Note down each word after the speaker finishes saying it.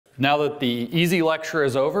Now that the easy lecture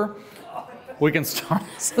is over, we can start.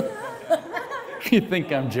 You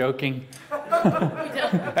think I'm joking?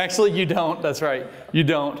 Actually, you don't. That's right. You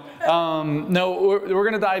don't. No, we're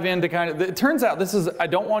going to dive into kind of, it turns out this is, I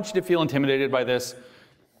don't want you to feel intimidated by this.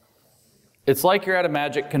 It's like you're at a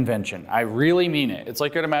magic convention. I really mean it. It's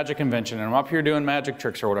like you're at a magic convention, and I'm up here doing magic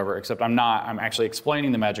tricks or whatever, except I'm not. I'm actually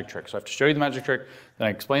explaining the magic trick. So I have to show you the magic trick, then I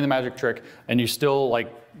explain the magic trick, and you still,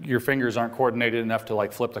 like, your fingers aren't coordinated enough to,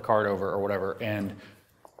 like, flip the card over or whatever. And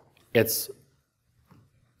it's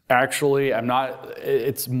actually,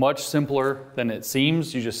 it's much simpler than it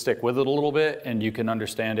seems. You just stick with it a little bit, and you can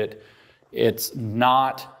understand it. It's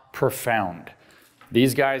not profound.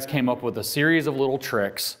 These guys came up with a series of little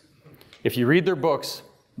tricks. If you read their books,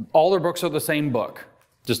 all their books are the same book,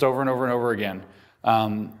 just over and over and over again.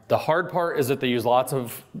 The hard part is that they use lots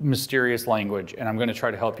of mysterious language, and I'm going to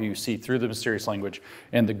try to help you see through the mysterious language.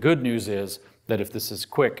 And the good news is that if this is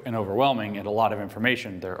quick and overwhelming and a lot of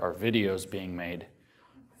information, there are videos being made.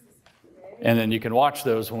 And then you can watch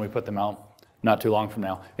those when we put them out not too long from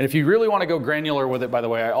now. And if you really want to go granular with it, by the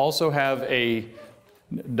way, I also have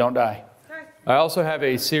don't die. I also have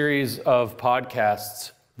a series of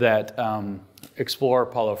podcasts that explore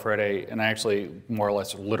Paulo Freire, and I actually more or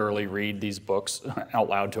less literally read these books out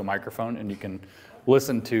loud to a microphone, and you can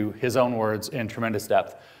listen to his own words in tremendous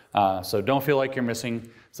depth. So don't feel like you're missing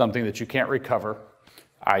something that you can't recover.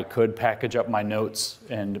 I could package up my notes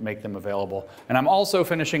and make them available. And I'm also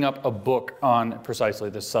finishing up a book on precisely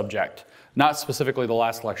this subject. Not specifically the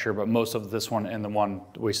last lecture, but most of this one and the one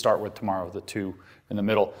we start with tomorrow, the two in the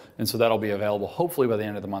middle. And so that'll be available hopefully by the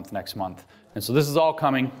end of the month next month. And so this is all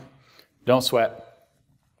coming. Don't sweat.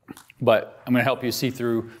 But I'm going to help you see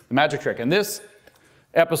through the magic trick. And this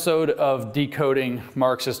episode of Decoding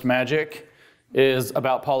Marxist Magic is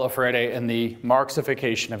about Paulo Freire and the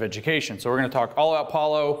Marxification of Education. So we're going to talk all about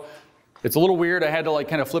Paulo. It's a little weird. I had to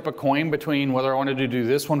kind of flip a coin between whether I wanted to do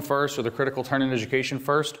this one first or the critical turn in education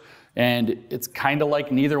first. And it's kind of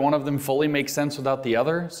like neither one of them fully makes sense without the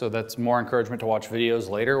other. So that's more encouragement to watch videos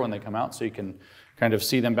later when they come out so you can kind of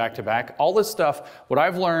see them back to back. All this stuff, what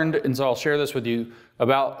I've learned, and so I'll share this with you,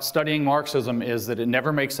 about studying Marxism is that it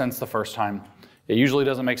never makes sense the first time. It usually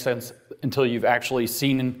doesn't make sense until you've actually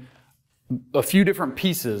seen a few different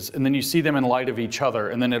pieces, and then you see them in light of each other,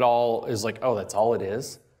 and then it all is like, oh, that's all it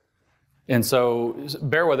is? And so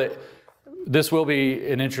bear with it. This will be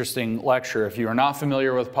an interesting lecture. If you are not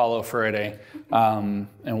familiar with Paulo Freire and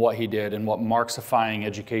what he did and what Marxifying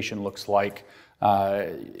education looks like,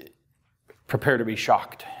 prepare to be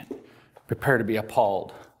shocked. Prepare to be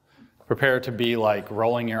appalled. Prepare to be like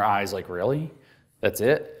rolling your eyes like, really? That's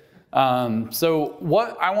it? So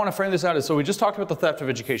what I want to frame this out is, so we just talked about the theft of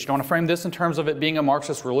education. I want to frame this in terms of it being a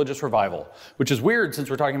Marxist religious revival, which is weird since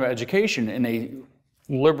we're talking about education in a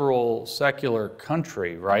liberal, secular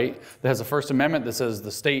country, right? That has a First Amendment that says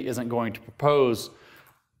the state isn't going to propose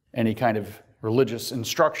any kind of religious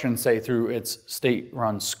instruction, say, through its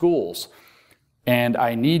state-run schools. And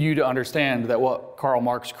I need you to understand that what Karl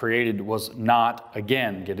Marx created was not,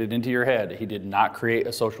 again, get it into your head, he did not create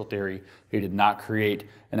a social theory, he did not create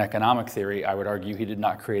an economic theory. I would argue he did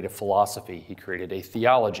not create a philosophy, he created a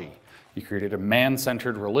theology. He created a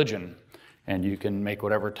man-centered religion, and you can make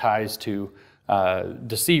whatever ties to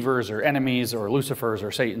deceivers or enemies or Lucifers or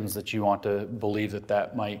Satans that you want to believe that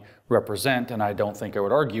that might represent, and I don't think I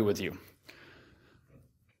would argue with you.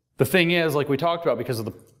 The thing is, like we talked about, because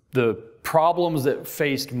of the problems that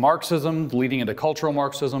faced Marxism leading into cultural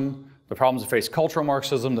Marxism, the problems that faced cultural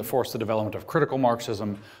Marxism that forced the development of critical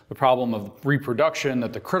Marxism, the problem of reproduction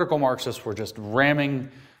that the critical Marxists were just ramming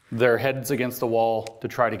their heads against the wall to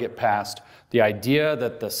try to get past, the idea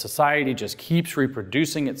that the society just keeps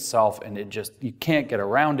reproducing itself and you can't get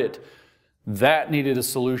around it, that needed a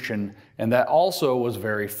solution, and that also was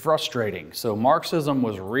very frustrating. So Marxism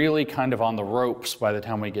was really kind of on the ropes by the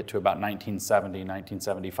time we get to about 1970,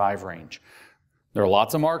 1975 range. There were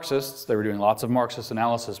lots of Marxists, they were doing lots of Marxist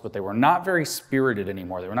analysis, but they were not very spirited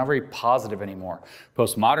anymore. They were not very positive anymore.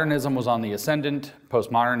 Postmodernism was on the ascendant.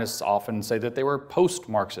 Postmodernists often say that they were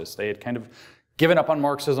post-Marxist. They had kind of given up on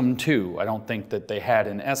Marxism too. I don't think that they had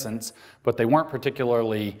in essence, but they weren't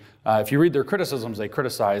particularly, if you read their criticisms, they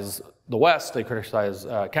criticize the West, they criticize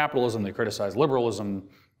capitalism, they criticize liberalism,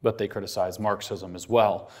 but they criticize Marxism as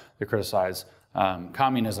well. They criticize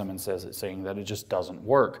communism and saying that it just doesn't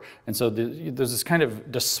work. And so there's this kind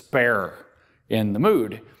of despair in the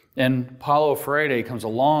mood. And Paulo Freire comes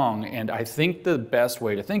along, and I think the best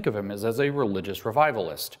way to think of him is as a religious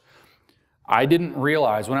revivalist. I didn't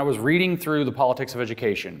realize, when I was reading through The Politics of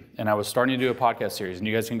Education, and I was starting to do a podcast series, and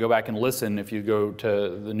you guys can go back and listen if you go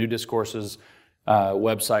to the new Discourses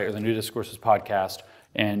website or the New Discourses podcast,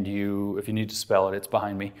 and if you need to spell it, it's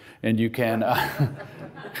behind me, and you can,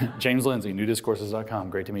 James Lindsay, newdiscourses.com,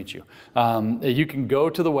 great to meet you. You can go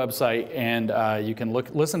to the website and you can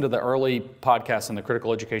listen to the early podcasts in the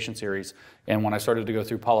Critical Education series, and when I started to go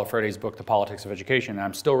through Paulo Freire's book, The Politics of Education, and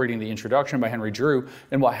I'm still reading the introduction by Henry Drew,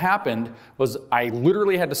 and what happened was I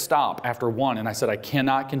literally had to stop after one, and I said I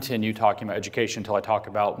cannot continue talking about education until I talk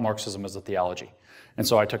about Marxism as a theology. And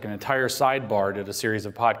so I took an entire sidebar, did a series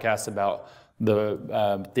of podcasts about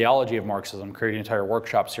the theology of Marxism, created an entire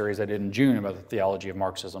workshop series I did in June about the theology of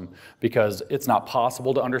Marxism, because it's not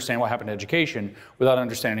possible to understand what happened to education without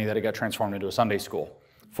understanding that it got transformed into a Sunday school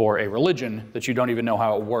for a religion that you don't even know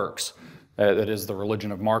how it works, that is the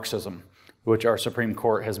religion of Marxism, which our Supreme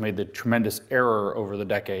Court has made the tremendous error over the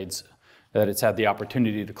decades that it's had the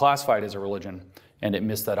opportunity to classify it as a religion, and it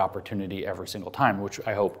missed that opportunity every single time, which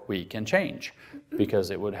I hope we can change,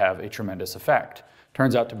 because it would have a tremendous effect.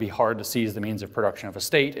 Turns out to be hard to seize the means of production of a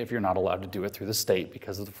state if you're not allowed to do it through the state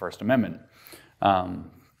because of the First Amendment.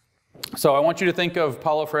 So I want you to think of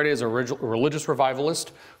Paulo Freire as a religious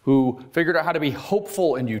revivalist who figured out how to be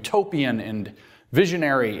hopeful and utopian and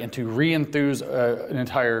visionary and to re-enthuse an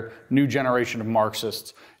entire new generation of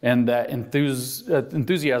Marxists. And that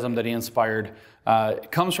enthusiasm that he inspired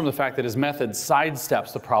comes from the fact that his method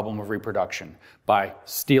sidesteps the problem of reproduction by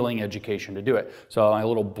stealing education to do it. So my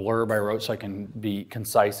little blurb I wrote so I can be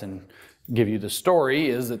concise and give you the story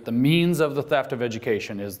is that the means of the theft of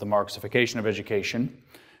education is the Marxification of education,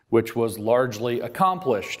 which was largely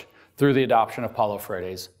accomplished through the adoption of Paulo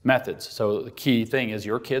Freire's methods. So the key thing is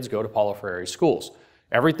your kids go to Paulo Freire's schools.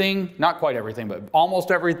 Everything, not quite everything, but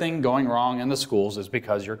almost everything going wrong in the schools is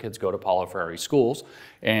because your kids go to Paulo Freire schools.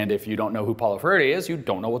 And if you don't know who Paulo Freire is, you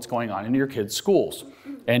don't know what's going on in your kids' schools.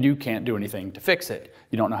 And you can't do anything to fix it.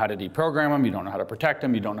 You don't know how to deprogram them, you don't know how to protect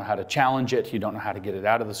them, you don't know how to challenge it, you don't know how to get it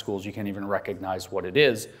out of the schools, you can't even recognize what it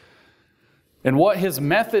is. And what his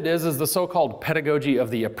method is the so-called pedagogy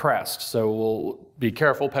of the oppressed. So we'll be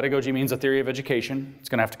careful, pedagogy means a theory of education. It's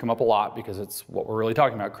gonna have to come up a lot because it's what we're really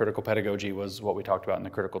talking about. Critical pedagogy was what we talked about in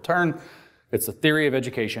the critical turn. It's the theory of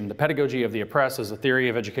education. The pedagogy of the oppressed is a theory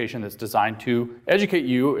of education that's designed to educate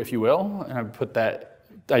you, if you will, and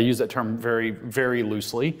I use that term very, very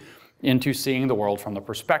loosely, into seeing the world from the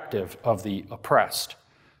perspective of the oppressed.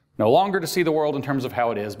 No longer to see the world in terms of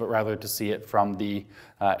how it is, but rather to see it from the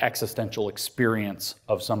existential experience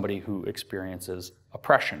of somebody who experiences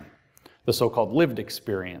oppression, the so-called lived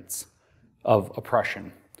experience of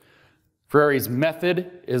oppression. Freire's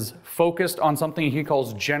method is focused on something he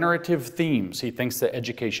calls generative themes. He thinks that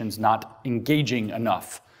education's not engaging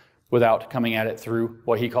enough without coming at it through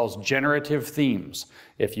what he calls generative themes.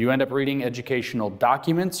 If you end up reading educational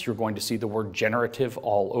documents, you're going to see the word generative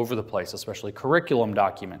all over the place, especially curriculum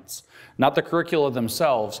documents. Not the curricula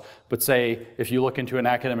themselves, but say, if you look into an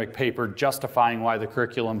academic paper justifying why the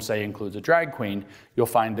curriculum, say, includes a drag queen, you'll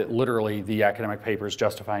find that literally the academic papers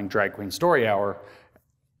justifying Drag Queen Story Hour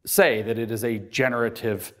say that it is a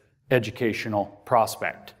generative educational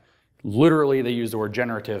prospect. Literally, they use the word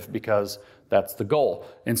generative because that's the goal.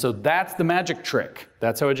 And so that's the magic trick.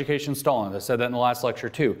 That's how education's stolen. I said that in the last lecture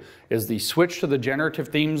too, is the switch to the generative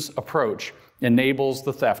themes approach enables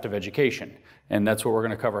the theft of education. And that's what we're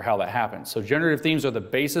going to cover, how that happens. So generative themes are the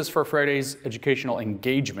basis for Freire's educational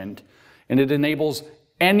engagement, and it enables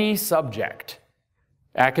any subject,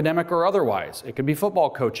 academic or otherwise. It could be football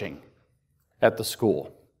coaching at the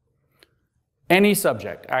school. Any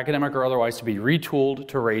subject, academic or otherwise, to be retooled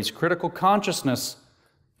to raise critical consciousness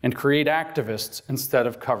and create activists instead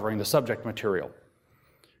of covering the subject material.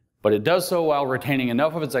 But it does so while retaining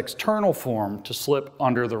enough of its external form to slip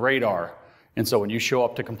under the radar. And so when you show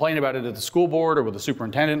up to complain about it at the school board or with the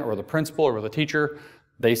superintendent or the principal or with the teacher,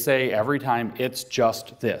 they say every time, it's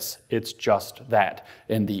just this, it's just that.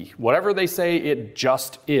 And whatever they say it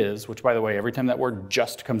just is, which by the way, every time that word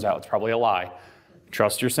just comes out, it's probably a lie.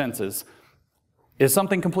 Trust your senses. Is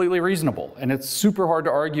something completely reasonable, and it's super hard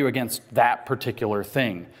to argue against that particular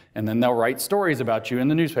thing. And then they'll write stories about you in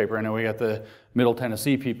the newspaper. I know we got the Middle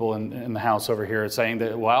Tennessee people in the house over here saying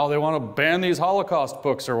that, well, they want to ban these Holocaust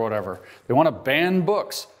books or whatever. They want to ban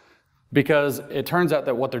books because it turns out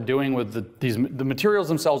that what they're doing with the materials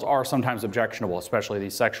themselves are sometimes objectionable, especially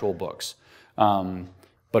these sexual books.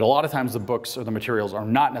 But a lot of times the books or the materials are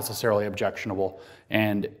not necessarily objectionable,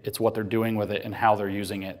 and it's what they're doing with it and how they're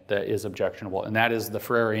using it that is objectionable. And that is the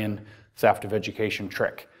Freirean theft of education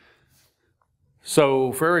trick.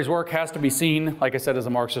 So Freire's work has to be seen, like I said, as a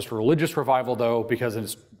Marxist religious revival, though, because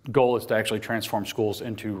its goal is to actually transform schools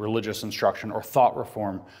into religious instruction or thought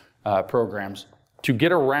reform programs to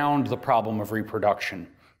get around the problem of reproduction.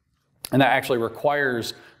 And that actually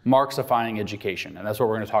requires Marxifying education, and that's what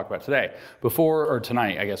we're going to talk about today.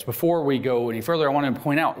 Tonight, I guess. Before we go any further, I want to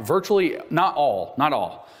point out virtually, not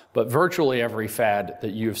all, but virtually every fad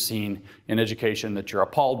that you've seen in education that you're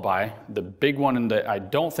appalled by, the big one that I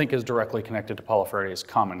don't think is directly connected to Paulo Freire is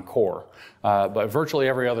Common Core. But virtually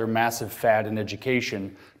every other massive fad in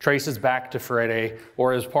education traces back to Freire,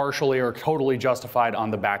 or is partially or totally justified on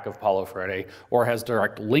the back of Paulo Freire, or has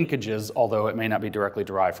direct linkages, although it may not be directly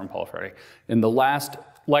derived from Paulo Freire. In the last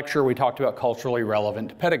lecture, we talked about culturally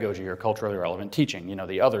relevant pedagogy, or culturally relevant teaching, you know,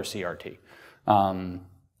 the other CRT.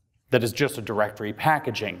 That is just a direct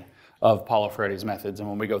repackaging of Paulo Freire's methods. And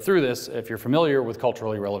when we go through this, if you're familiar with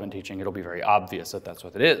culturally relevant teaching, it'll be very obvious that that's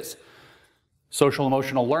what it is. Social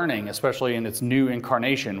emotional learning, especially in its new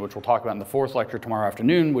incarnation, which we'll talk about in the fourth lecture tomorrow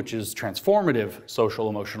afternoon, which is transformative social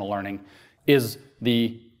emotional learning, is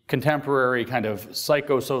the contemporary kind of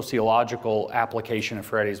psychosociological application of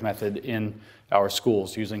Freire's method in our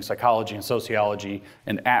schools, using psychology and sociology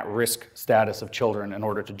and at-risk status of children in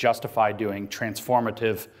order to justify doing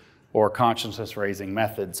transformative or consciousness-raising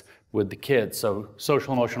methods with the kids. So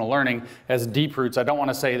social emotional learning has deep roots. I don't want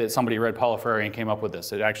to say that somebody read Paulo Freire and came up with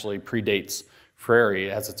this. It actually predates Freire.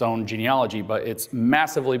 It has its own genealogy, but it's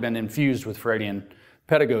massively been infused with Freudian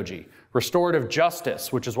pedagogy. Restorative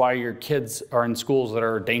justice, which is why your kids are in schools that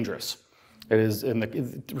are dangerous. It is in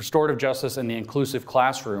the restorative justice and the inclusive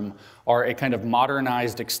classroom are a kind of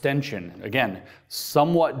modernized extension. Again,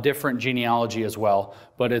 somewhat different genealogy as well,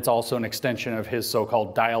 but it's also an extension of his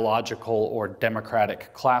so-called dialogical or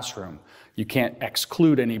democratic classroom. You can't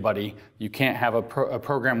exclude anybody. You can't have a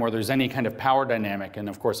program where there's any kind of power dynamic, and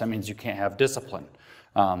of course that means you can't have discipline.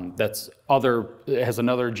 It has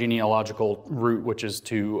another genealogical root, which is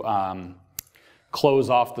to close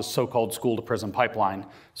off the so-called school to prison pipeline.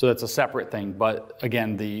 So that's a separate thing. But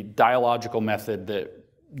again, the dialogical method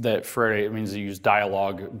that Freire, it means to use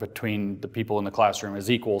dialogue between the people in the classroom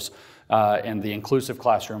as equals, and the inclusive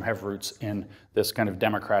classroom have roots in this kind of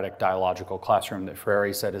democratic dialogical classroom that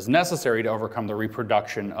Freire said is necessary to overcome the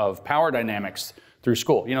reproduction of power dynamics through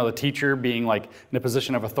school. You know, the teacher being like in a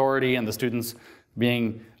position of authority and the students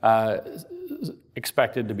being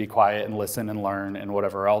expected to be quiet and listen and learn and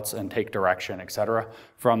whatever else and take direction, etc.,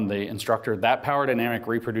 from the instructor. That power dynamic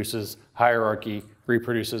reproduces hierarchy,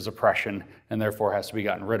 reproduces oppression, and therefore has to be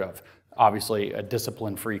gotten rid of. Obviously, a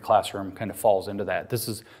discipline-free classroom kind of falls into that.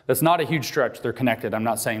 That's not a huge stretch. They're connected. I'm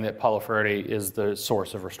not saying that Paulo Freire is the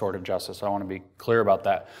source of restorative justice. I want to be clear about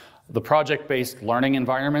that. The project-based learning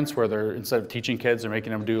environments where they're, instead of teaching kids, they're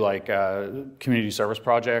making them do like community service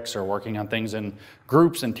projects or working on things in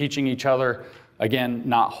groups and teaching each other. Again,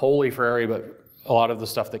 not wholly Freire, but a lot of the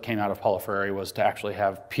stuff that came out of Paulo Freire was to actually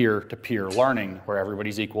have peer-to-peer learning where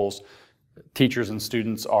everybody's equals. Teachers and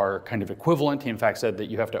students are kind of equivalent. He in fact said that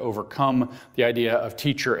you have to overcome the idea of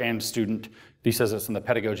teacher and student. He says this in the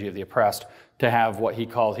Pedagogy of the Oppressed, to have what he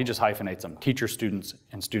calls, he just hyphenates them, teacher students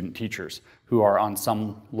and student teachers, who are on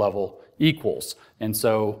some level equals. And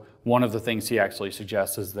so one of the things he actually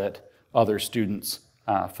suggests is that other students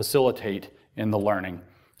facilitate in the learning.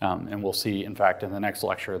 And we'll see, in fact, in the next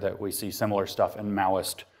lecture that we see similar stuff in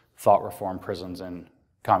Maoist thought reform prisons in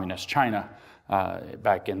communist China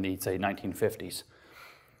back in the, say, 1950s.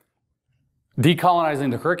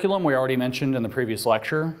 Decolonizing the curriculum, we already mentioned in the previous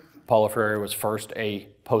lecture. Paulo Freire was first a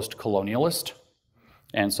post-colonialist,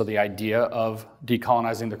 and so the idea of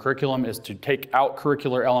decolonizing the curriculum is to take out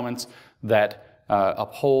curricular elements that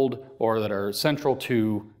uphold or that are central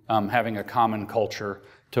to having a common culture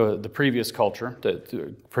to the previous culture,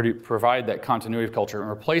 to provide that continuity of culture, and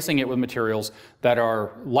replacing it with materials that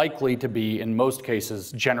are likely to be, in most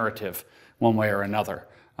cases, generative one way or another.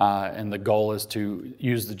 And the goal is to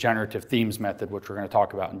use the generative themes method, which we're going to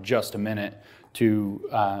talk about in just a minute,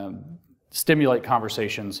 to stimulate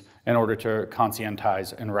conversations in order to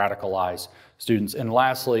conscientize and radicalize students. And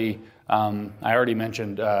lastly, I already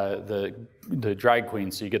mentioned the drag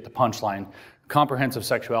queens, so you get the punchline. Comprehensive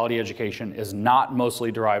sexuality education is not mostly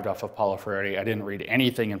derived off of Paulo Freire. I didn't read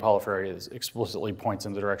anything in Paulo Freire that explicitly points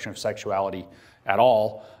in the direction of sexuality at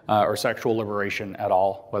all, or sexual liberation at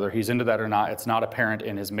all. Whether he's into that or not, it's not apparent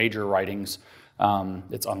in his major writings.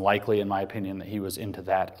 It's unlikely, in my opinion, that he was into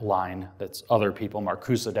that line. That's other people.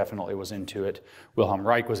 Marcuse definitely was into it. Wilhelm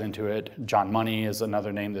Reich was into it. John Money is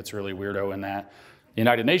another name that's really weirdo in that. The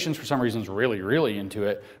United Nations, for some reason, is really, really into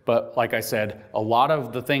it. But like I said, a lot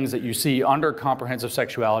of the things that you see under comprehensive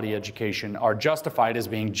sexuality education are justified as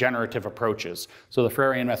being generative approaches. So the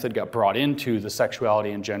Freirean method got brought into the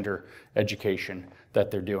sexuality and gender education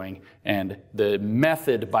that they're doing. And the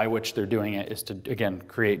method by which they're doing it is to, again,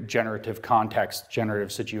 create generative context,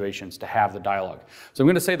 generative situations to have the dialogue. So I'm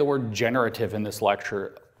going to say the word generative in this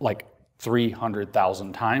lecture like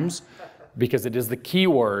 300,000 times, because it is the key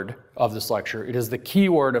word of this lecture. It is the key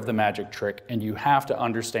word of the magic trick, and you have to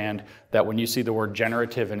understand that when you see the word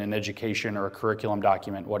generative in an education or a curriculum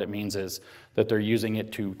document, what it means is that they're using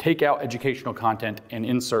it to take out educational content and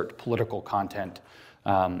insert political content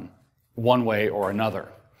one way or another.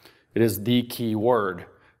 It is the key word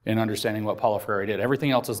in understanding what Paulo Freire did.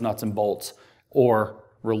 Everything else is nuts and bolts or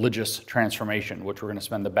religious transformation, which we're going to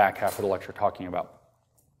spend the back half of the lecture talking about.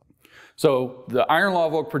 So the iron law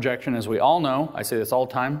of woke projection, as we all know, I say this all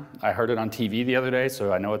the time. I heard it on TV the other day,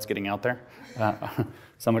 so I know it's getting out there.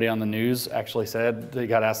 Somebody on the news actually said, they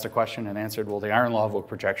got asked a question and answered, well, the iron law of woke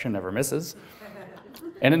projection never misses.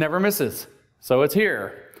 And it never misses. So it's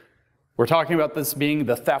here. We're talking about this being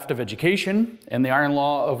the theft of education, and the iron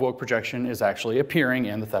law of woke projection is actually appearing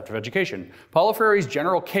in the theft of education. Paulo Freire's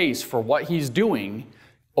general case for what he's doing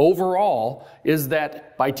overall is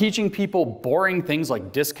that by teaching people boring things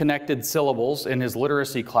like disconnected syllables in his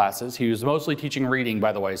literacy classes, he was mostly teaching reading,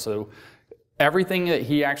 by the way, so everything that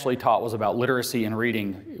he actually taught was about literacy and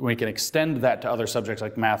reading. We can extend that to other subjects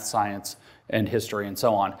like math, science, and history, and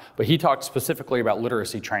so on. But he talked specifically about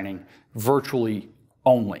literacy training virtually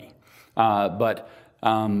only.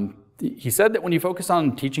 He said that when you focus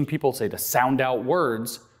on teaching people, say, to sound out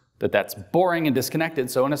words, that's boring and disconnected.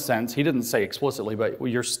 So in a sense, he didn't say explicitly, but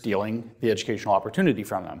you're stealing the educational opportunity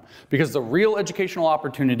from them. Because the real educational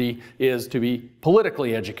opportunity is to be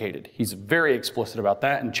politically educated. He's very explicit about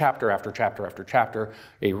that in chapter after chapter after chapter.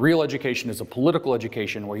 A real education is a political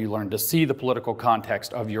education where you learn to see the political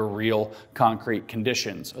context of your real concrete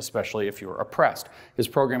conditions, especially if you're oppressed. His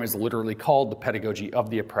program is literally called the pedagogy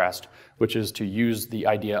of the oppressed, which is to use the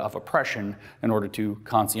idea of oppression in order to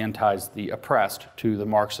conscientize the oppressed to the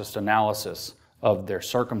Marxist analysis of their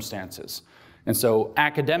circumstances. And so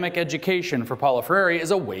academic education for Paulo Freire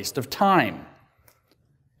is a waste of time.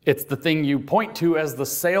 It's the thing you point to as the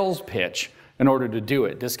sales pitch in order to do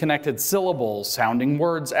it. Disconnected syllables, sounding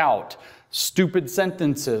words out, stupid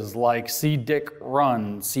sentences like see Dick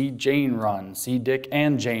run, see Jane run, see Dick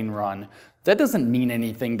and Jane run. That doesn't mean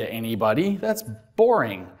anything to anybody. That's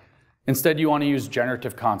boring. Instead, you want to use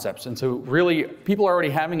generative concepts. And so really, people are already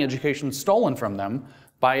having education stolen from them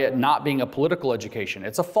by it not being a political education.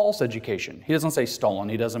 It's a false education. He doesn't say stolen.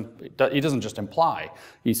 He doesn't just imply.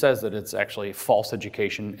 He says that it's actually false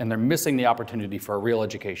education, and they're missing the opportunity for a real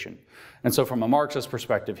education. And so from a Marxist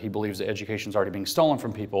perspective, he believes that education is already being stolen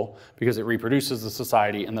from people because it reproduces the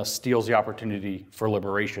society and thus steals the opportunity for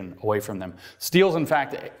liberation away from them. Steals, in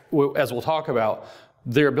fact, as we'll talk about,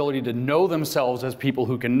 their ability to know themselves as people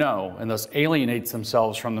who can know, and thus alienates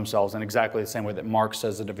themselves from themselves in exactly the same way that Marx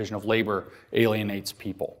says the division of labor alienates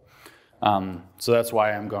people. So that's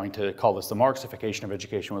why I'm going to call this the Marxification of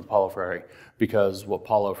Education with Paulo Freire, because what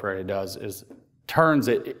Paulo Freire does is turns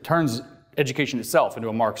education itself into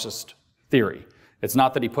a Marxist theory. It's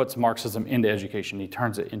not that he puts Marxism into education, he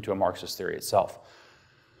turns it into a Marxist theory itself.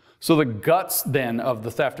 So the guts then of the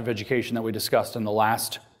theft of education that we discussed in the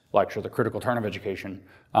last lecture, the critical turn of education,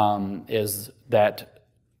 is that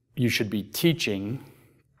you should be teaching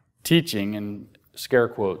in scare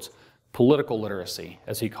quotes, political literacy,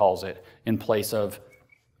 as he calls it, in place of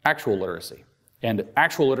actual literacy. And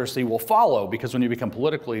actual literacy will follow, because when you become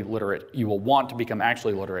politically literate, you will want to become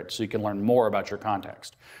actually literate so you can learn more about your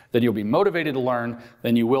context. Then you'll be motivated to learn,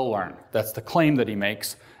 then you will learn. That's the claim that he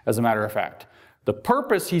makes, as a matter of fact. The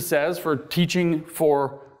purpose, he says, for teaching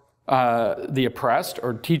for the oppressed,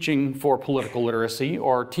 or teaching for political literacy,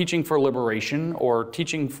 or teaching for liberation, or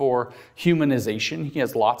teaching for humanization. He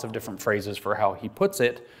has lots of different phrases for how he puts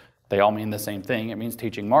it. They all mean the same thing. It means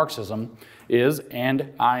teaching Marxism is,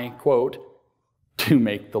 and I quote, to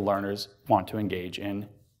make the learners want to engage in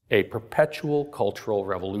a perpetual cultural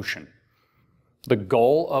revolution. The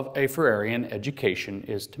goal of a Freirean education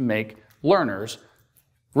is to make learners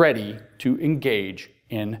ready to engage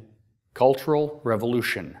in cultural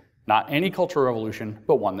revolution. Not any cultural revolution,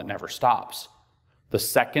 but one that never stops. The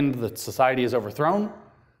second that society is overthrown,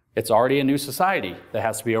 it's already a new society that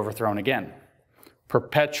has to be overthrown again.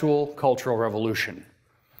 Perpetual cultural revolution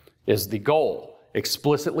is the goal,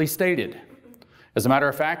 explicitly stated. As a matter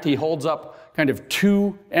of fact, he holds up kind of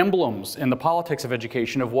two emblems in the politics of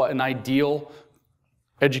education of what an ideal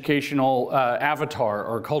educational avatar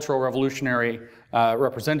or cultural revolutionary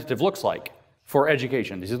representative looks like for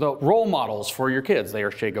education. These are the role models for your kids. They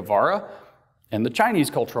are Che Guevara and the Chinese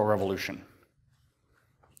Cultural Revolution.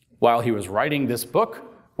 While he was writing this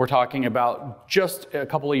book, We're talking about just a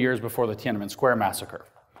couple of years before the Tiananmen Square massacre.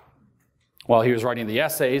 While he was writing the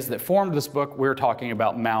essays that formed this book, we're talking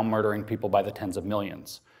about Mao murdering people by the tens of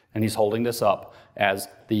millions. And he's holding this up as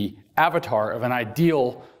the avatar of an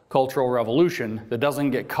ideal cultural revolution that doesn't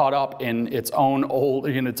get caught up in its own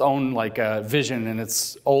vision and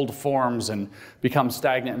its old forms and become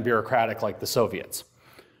stagnant and bureaucratic like the Soviets.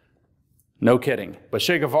 No kidding. But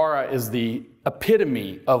Che Guevara is the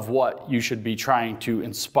epitome of what you should be trying to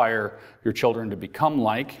inspire your children to become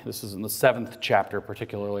like. This is in the 7th chapter,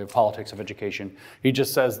 particularly of Politics of Education. He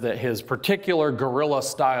just says that his particular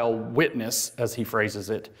guerrilla-style witness, as he phrases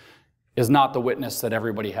it, is not the witness that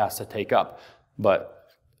everybody has to take up, but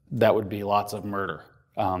that would be lots of murder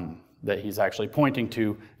that he's actually pointing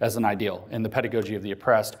to as an ideal. In the Pedagogy of the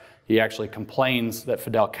Oppressed, he actually complains that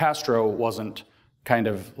Fidel Castro wasn't kind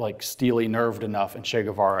of like steely-nerved enough, and Che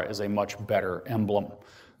Guevara is a much better emblem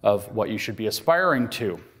of what you should be aspiring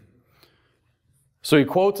to. So he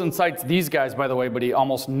quotes and cites these guys, by the way, but he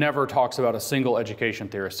almost never talks about a single education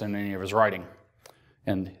theorist in any of his writing.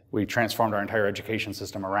 And we transformed our entire education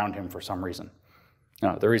system around him for some reason.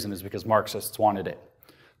 The reason is because Marxists wanted it.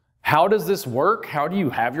 How does this work? How do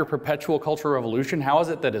you have your perpetual cultural revolution? How is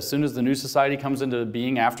it that as soon as the new society comes into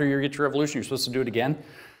being after you get your revolution, you're supposed to do it again?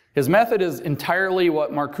 His method is entirely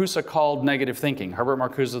what Marcuse called negative thinking. Herbert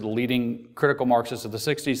Marcuse, the leading critical Marxist of the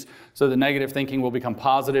 60s, said that negative thinking will become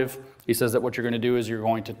positive. He says that what you're going to do is you're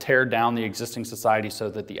going to tear down the existing society so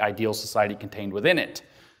that the ideal society contained within it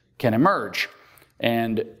can emerge.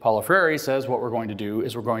 And Paulo Freire says what we're going to do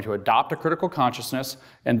is we're going to adopt a critical consciousness,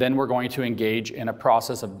 and then we're going to engage in a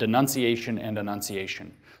process of denunciation and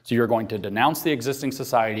enunciation. So you're going to denounce the existing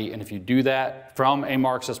society, and if you do that from a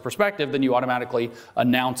Marxist perspective, then you automatically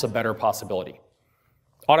announce a better possibility.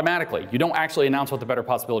 Automatically. You don't actually announce what the better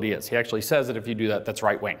possibility is. He actually says that if you do that, that's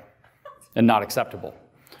right-wing and not acceptable.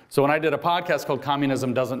 So when I did a podcast called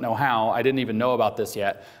Communism Doesn't Know How, I didn't even know about this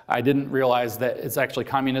yet. I didn't realize that it's actually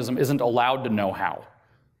communism isn't allowed to know how.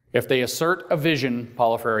 If they assert a vision,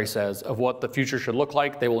 Paulo Freire says, of what the future should look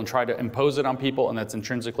like, they will try to impose it on people, and that's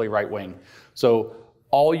intrinsically right-wing. So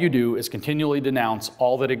all you do is continually denounce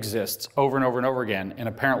all that exists over and over and over again, and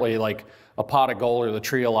apparently like a pot of gold or the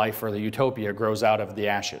tree of life or the utopia grows out of the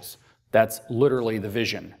ashes. That's literally the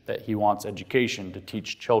vision that he wants education to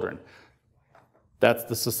teach children. That's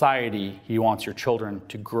the society he wants your children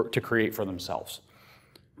to create for themselves.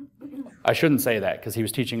 I shouldn't say that because he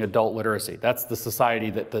was teaching adult literacy. That's the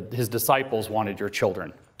society that his disciples wanted your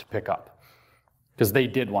children to pick up, because they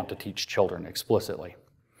did want to teach children explicitly.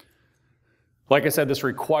 Like I said, this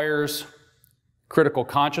requires critical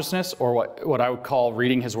consciousness, or what I would call,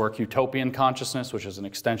 reading his work, utopian consciousness, which is an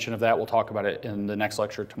extension of that. We'll talk about it in the next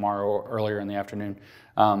lecture tomorrow or earlier in the afternoon,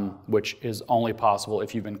 which is only possible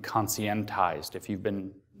if you've been conscientized, if you've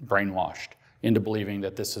been brainwashed into believing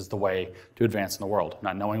that this is the way to advance in the world.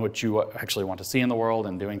 Not knowing what you actually want to see in the world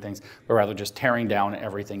and doing things, but rather just tearing down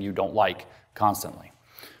everything you don't like constantly.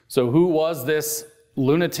 So who was this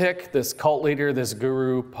lunatic, this cult leader, this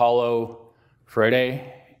guru, Paulo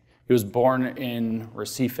Freire? He was born in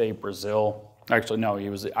Recife, Brazil. Actually, no,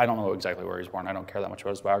 I don't know exactly where he was born. I don't care that much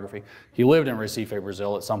about his biography. He lived in Recife,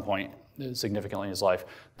 Brazil at some point significantly in his life.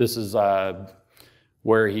 This is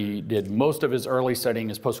where he did most of his early studying,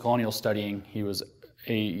 his post-colonial studying. He was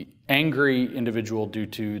an angry individual due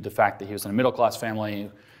to the fact that he was in a middle-class family,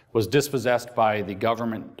 was dispossessed by the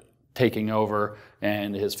government taking over,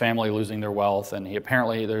 and his family losing their wealth. And he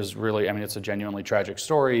apparently, it's a genuinely tragic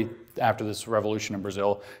story. After this revolution in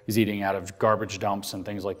Brazil, he's eating out of garbage dumps and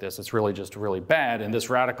things like this. It's really just really bad. And this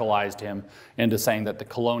radicalized him into saying that the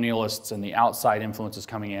colonialists and the outside influences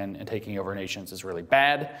coming in and taking over nations is really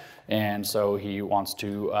bad. And so he wants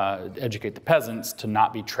to educate the peasants to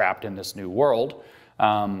not be trapped in this new world.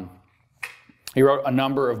 He wrote a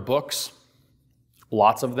number of books,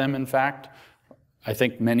 lots of them, in fact. I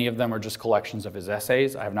think many of them are just collections of his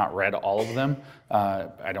essays. I have not read all of them.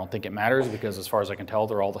 I don't think it matters because as far as I can tell,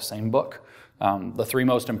 they're all the same book. The three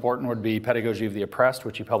most important would be Pedagogy of the Oppressed,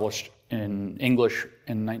 which he published in English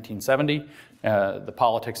in 1970. The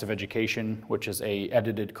Politics of Education, which is an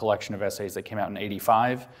edited collection of essays that came out in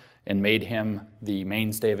 '85 and made him the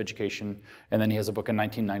mainstay of education. And then he has a book in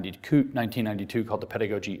 1992 called The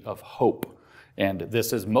Pedagogy of Hope. And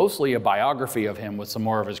this is mostly a biography of him with some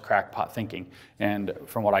more of his crackpot thinking. And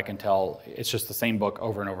from what I can tell, it's just the same book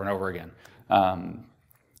over and over and over again.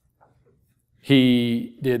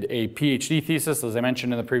 He did a PhD thesis, as I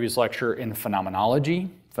mentioned in the previous lecture, in phenomenology.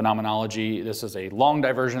 Phenomenology, this is a long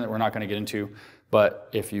diversion that we're not going to get into, but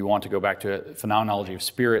if you want to go back to it, Phenomenology of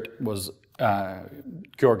Spirit was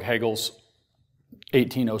Georg Hegel's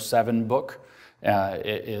 1807 book.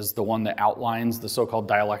 It is the one that outlines the so-called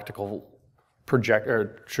dialectical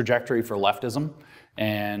trajectory for leftism,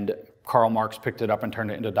 and Karl Marx picked it up and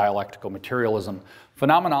turned it into dialectical materialism.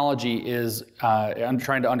 Phenomenology is I'm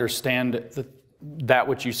trying to understand that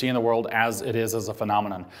which you see in the world as it is as a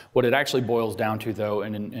phenomenon. What it actually boils down to, though,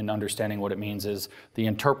 in understanding what it means, is the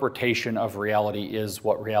interpretation of reality is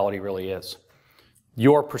what reality really is.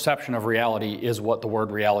 Your perception of reality is what the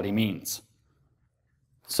word reality means.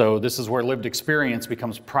 So this is where lived experience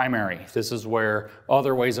becomes primary. This is where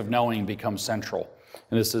other ways of knowing become central.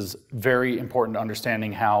 And this is very important to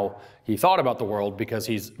understanding how he thought about the world, because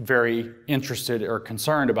he's very interested or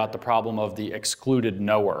concerned about the problem of the excluded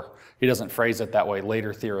knower. He doesn't phrase it that way.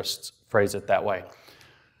 Later theorists phrase it that way.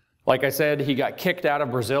 Like I said, he got kicked out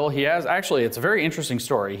of Brazil. Actually, it's a very interesting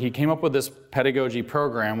story. He came up with this pedagogy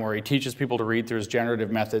program where he teaches people to read through his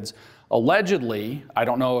generative methods. Allegedly, I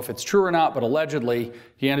don't know if it's true or not, but allegedly,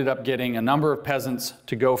 he ended up getting a number of peasants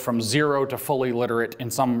to go from 0 to fully literate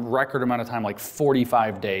in some record amount of time, like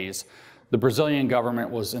 45 days. The Brazilian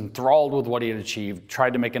government was enthralled with what he had achieved,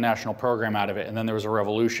 tried to make a national program out of it, and then there was a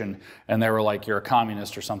revolution, and they were like, "You're a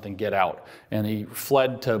communist or something, get out." And he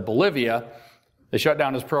fled to Bolivia. They shut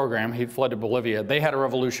down his program. He fled to Bolivia. They had a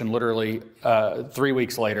revolution literally 3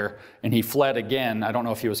 weeks later, and he fled again. I don't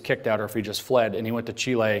know if he was kicked out or if he just fled, and he went to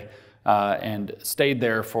Chile and stayed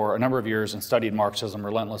there for a number of years and studied Marxism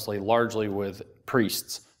relentlessly, largely with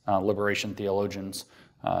priests, liberation theologians,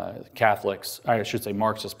 Catholics, I should say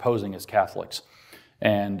Marxists posing as Catholics.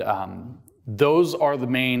 And those are the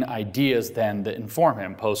main ideas then that inform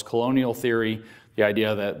him. Post-colonial theory, the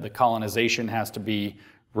idea that the colonization has to be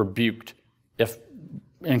rebuked,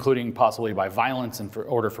 including possibly by violence, in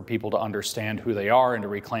order for people to understand who they are and to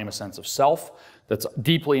reclaim a sense of self. That's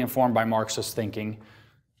deeply informed by Marxist thinking.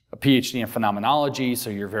 A PhD in phenomenology,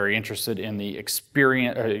 so you're very interested in the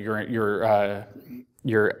experience,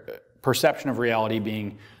 your perception of reality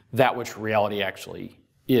being that which reality actually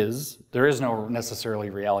is. There is no necessarily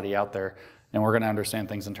reality out there, and we're going to understand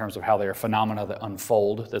things in terms of how they are phenomena that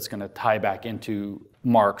unfold. That's going to tie back into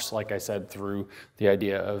Marx, like I said, through the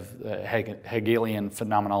idea of Hegelian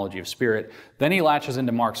phenomenology of spirit. Then he latches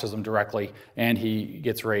into Marxism directly, and he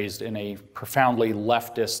gets raised in a profoundly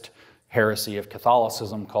leftist heresy of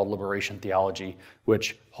Catholicism called liberation theology,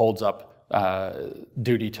 which holds up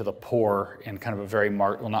duty to the poor in kind of a very,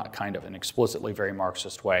 an explicitly very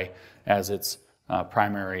Marxist way as its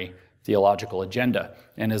primary theological agenda.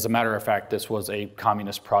 And as a matter of fact, this was a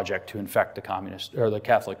communist project to infect the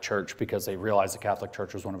Catholic Church, because they realized the Catholic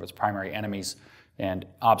Church was one of its primary enemies and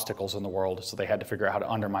obstacles in the world, so they had to figure out how to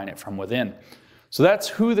undermine it from within. So that's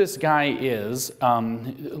who this guy is.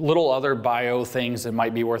 Little other bio things that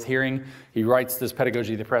might be worth hearing. He writes this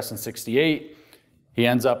Pedagogy of the Oppressed in '68. He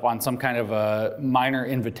ends up on some kind of a minor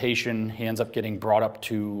invitation. He ends up getting brought up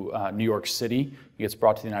to New York City. He gets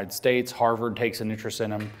brought to the United States. Harvard takes an interest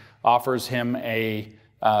in him, offers him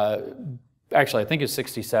actually I think it's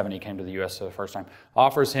 '67 he came to the US for the first time,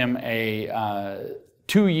 offers him a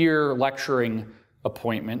 2-year lecturing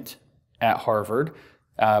appointment at Harvard.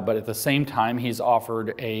 But at the same time, he's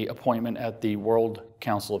offered an appointment at the World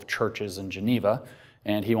Council of Churches in Geneva,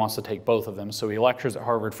 and he wants to take both of them. So he lectures at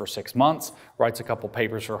Harvard for 6 months, writes a couple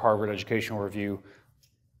papers for Harvard Educational Review,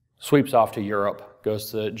 sweeps off to Europe,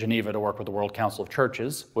 goes to Geneva to work with the World Council of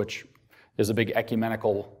Churches, which is a big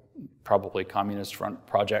ecumenical, probably communist front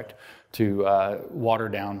project to water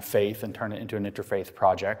down faith and turn it into an interfaith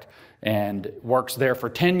project, and works there for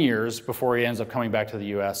 10 years before he ends up coming back to the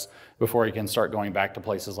US, before he can start going back to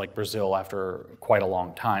places like Brazil after quite a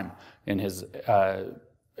long time in his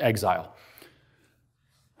exile.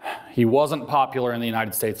 He wasn't popular in the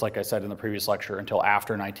United States, like I said in the previous lecture, until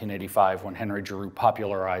after 1985, when Henry Giroux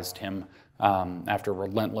popularized him after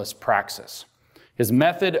relentless praxis. His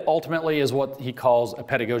method ultimately is what he calls a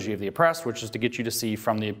pedagogy of the oppressed, which is to get you to see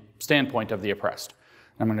from the standpoint of the oppressed.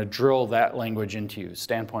 I'm going to drill that language into you,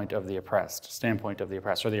 standpoint of the oppressed,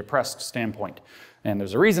 or the oppressed standpoint. And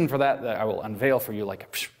there's a reason for that I will unveil for you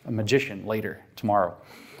like a magician later tomorrow.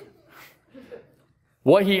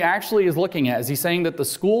 What he actually is looking at is he's saying that the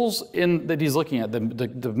schools that he's looking at,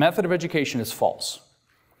 the method of education is false.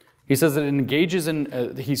 He says that it engages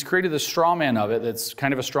in, he's created this straw man of it that's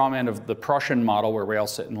kind of a straw man of the Prussian model where we all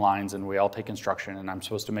sit in lines and we all take instruction and I'm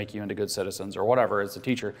supposed to make you into good citizens or whatever as a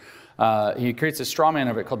teacher. He creates a straw man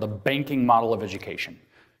of it called the banking model of education.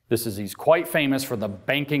 He's quite famous for the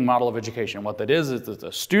banking model of education. What that is that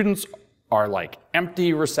the students are like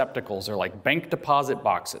empty receptacles. They're like bank deposit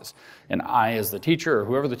boxes. And I, as the teacher, or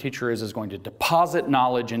whoever the teacher is going to deposit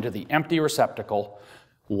knowledge into the empty receptacle,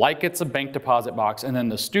 like it's a bank deposit box, and then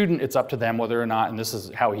the student, it's up to them whether or not, and this is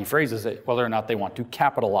how he phrases it, whether or not they want to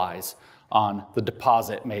capitalize on the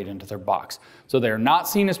deposit made into their box. So they're not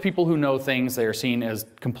seen as people who know things, they are seen as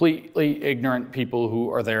completely ignorant people who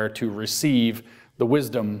are there to receive the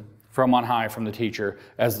wisdom from on high from the teacher,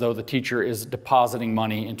 as though the teacher is depositing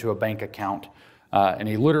money into a bank account. And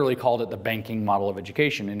he literally called it the banking model of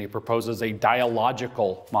education, and he proposes a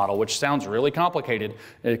dialogical model, which sounds really complicated,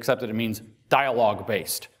 except that it means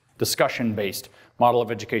dialogue-based, discussion-based model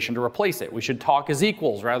of education to replace it. We should talk as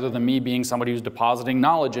equals rather than me being somebody who's depositing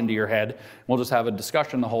knowledge into your head. We'll just have a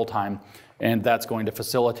discussion the whole time, and that's going to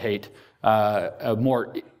facilitate a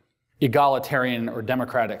more egalitarian or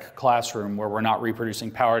democratic classroom where we're not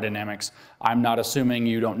reproducing power dynamics. I'm not assuming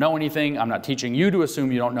you don't know anything. I'm not teaching you to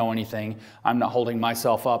assume you don't know anything. I'm not holding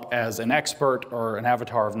myself up as an expert or an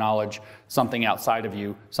avatar of knowledge, something outside of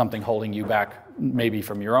you, something holding you back maybe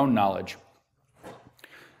from your own knowledge.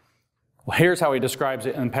 Well, here's how he describes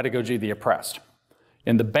it in Pedagogy of the Oppressed.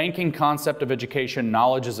 In the banking concept of education,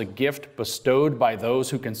 knowledge is a gift bestowed by those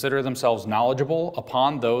who consider themselves knowledgeable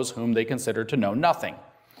upon those whom they consider to know nothing.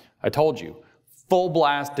 I told you, full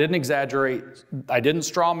blast, didn't exaggerate. I didn't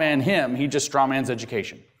straw man him, he just straw man's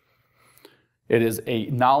education.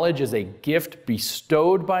 Knowledge is a gift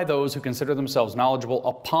bestowed by those who consider themselves knowledgeable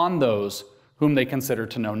upon those whom they consider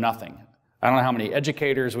to know nothing. I don't know how many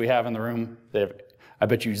educators we have in the room. I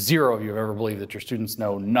bet you zero of you have ever believed that your students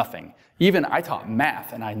know nothing. Even I taught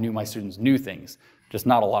math and I knew my students knew things, just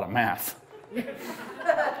not a lot of math.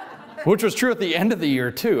 Which was true at the end of the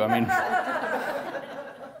year too. I mean,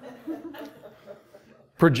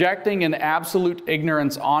 projecting an absolute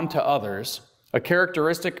ignorance onto others, a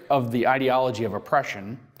characteristic of the ideology of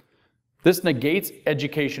oppression, this negates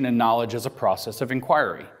education and knowledge as a process of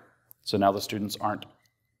inquiry. So now the students aren't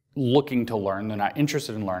looking to learn, they're not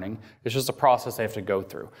interested in learning, it's just a process they have to go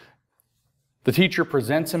through. The teacher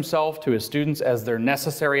presents himself to his students as their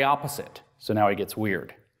necessary opposite, so now he gets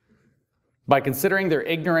weird. By considering their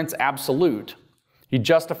ignorance absolute, he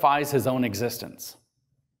justifies his own existence.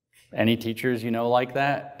 Any teachers you know like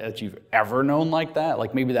that you've ever known like that?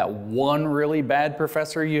 Like maybe that one really bad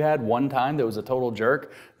professor you had one time that was a total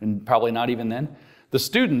jerk, and probably not even then. The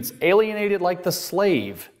students, alienated like the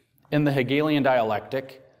slave in the Hegelian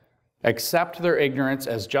dialectic, accept their ignorance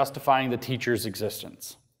as justifying the teacher's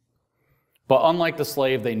existence. But unlike the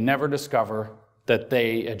slave, they never discover that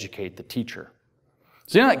they educate the teacher.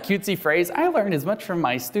 So you know that cutesy phrase, I learn as much from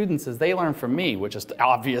my students as they learn from me, which is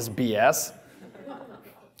obvious BS.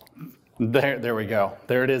 There we go.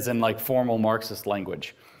 There it is in like formal Marxist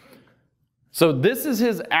language. So this is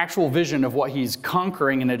his actual vision of what he's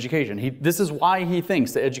conquering in education. This is why he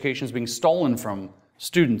thinks that education is being stolen from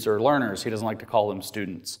students or learners. He doesn't like to call them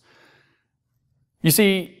students. You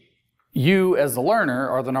see, you as the learner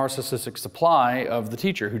are the narcissistic supply of the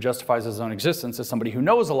teacher who justifies his own existence as somebody who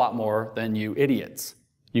knows a lot more than you idiots,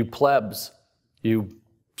 you plebs, you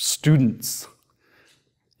students.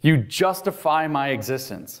 You justify my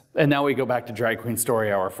existence. And now we go back to Drag Queen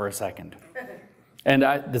Story Hour for a second. And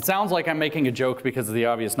it sounds like I'm making a joke because of the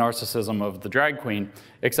obvious narcissism of the drag queen,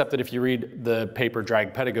 except that if you read the paper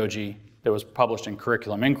Drag Pedagogy that was published in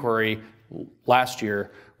Curriculum Inquiry last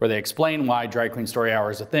year, where they explain why Drag Queen Story Hour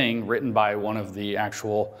is a thing, written by one of the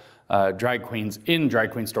actual drag queens in Drag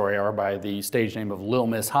Queen Story Hour by the stage name of Lil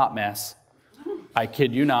Miss Hot Mess. I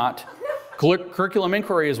kid you not. Curriculum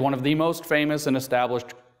Inquiry is one of the most famous and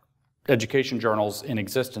established education journals in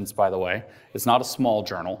existence, by the way. It's not a small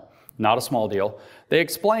journal, not a small deal. They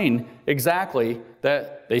explain exactly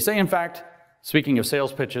that, they say in fact, speaking of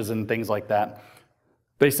sales pitches and things like that,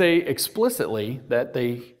 they say explicitly that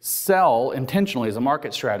they sell intentionally as a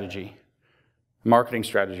marketing strategy,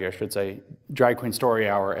 I should say, Drag Queen Story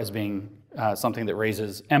Hour as being something that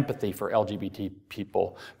raises empathy for LGBT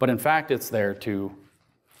people. But in fact, it's there to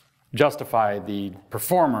justify the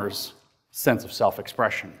performer's sense of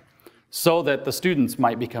self-expression, so that the students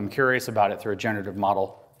might become curious about it through a generative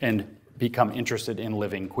model and become interested in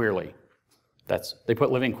living queerly. They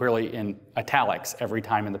put living queerly in italics every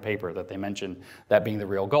time in the paper that they mention that being the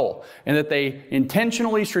real goal. And that they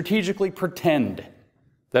intentionally, strategically pretend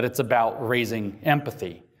that it's about raising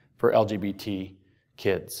empathy for LGBT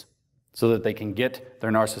kids so that they can get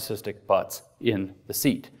their narcissistic butts in the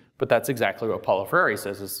seat. But that's exactly what Paulo Freire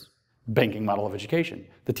says is banking model of education.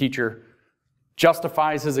 The teacher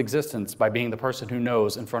justifies his existence by being the person who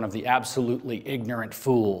knows in front of the absolutely ignorant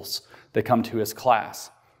fools that come to his class.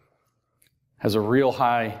 Has a real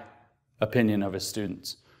high opinion of his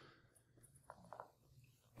students.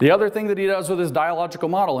 The other thing that he does with his dialogical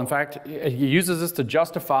model, in fact, he uses this to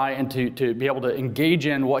justify and to be able to engage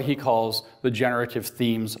in what he calls the generative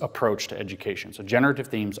themes approach to education. So generative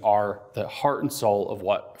themes are the heart and soul of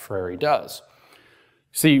what Freire does.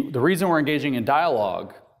 See, the reason we're engaging in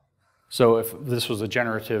dialogue, so if this was a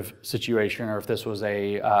generative situation or if this was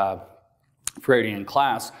a Freirean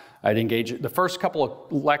class, I'd engage the first couple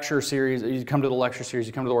of lecture series, you come to the lecture series,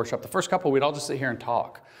 you come to the workshop, the first couple we'd all just sit here and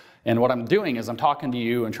talk. And what I'm doing is I'm talking to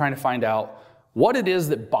you and trying to find out what it is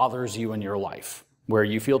that bothers you in your life, where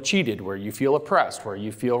you feel cheated, where you feel oppressed, where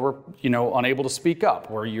you feel, unable to speak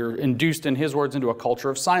up, where you're induced, in his words, into a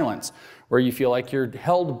culture of silence, where you feel like you're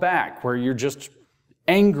held back, where you're just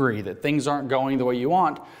angry that things aren't going the way you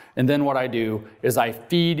want. And then what I do is I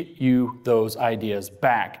feed you those ideas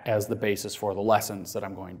back as the basis for the lessons that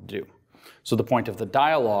I'm going to do. So the point of the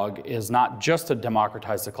dialogue is not just to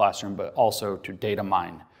democratize the classroom, but also to data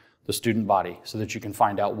mine the student body so that you can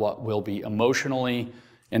find out what will be emotionally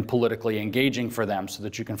and politically engaging for them so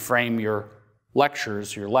that you can frame your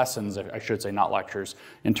lectures, your lessons, I should say not lectures,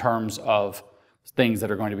 in terms of things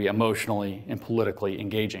that are going to be emotionally and politically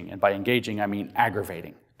engaging. And by engaging, I mean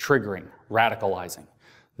aggravating, triggering, radicalizing.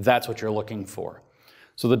 That's what you're looking for.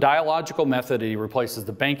 So the dialogical method he replaces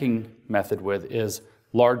the banking method with is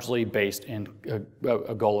largely based in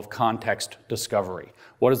a goal of context discovery.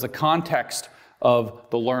 What is the context of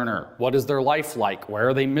the learner? What is their life like? Where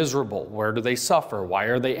are they miserable? Where do they suffer? Why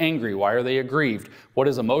are they angry? Why are they aggrieved? What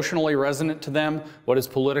is emotionally resonant to them? What is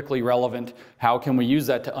politically relevant? How can we use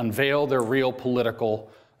that to unveil their real political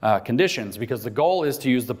conditions? Because the goal is to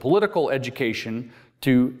use the political education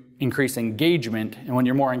to increase engagement, and when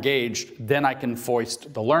you're more engaged, then I can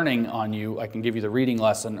foist the learning on you. I can give you the reading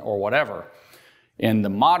lesson or whatever. In the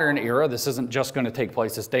modern era, this isn't just going to take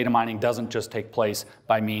place, this data mining doesn't just take place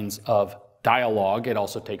by means of dialogue. It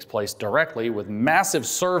also takes place directly with massive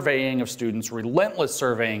surveying of students, relentless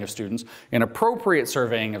surveying of students, inappropriate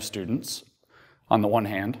surveying of students, on the one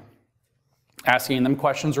hand, asking them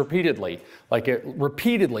questions repeatedly,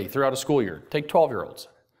 repeatedly throughout a school year. Take 12-year-olds.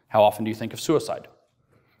 How often do you think of suicide?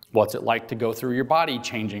 What's it like to go through your body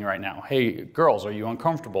changing right now? Hey, girls, are you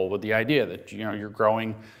uncomfortable with the idea that you're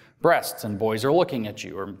growing breasts and boys are looking at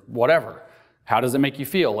you or whatever? How does it make you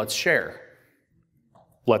feel? Let's share.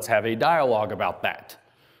 Let's have a dialogue about that.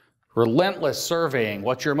 Relentless surveying.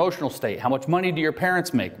 What's your emotional state? How much money do your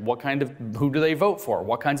parents make? Who do they vote for?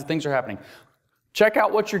 What kinds of things are happening? Check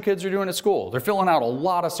out what your kids are doing at school. They're filling out a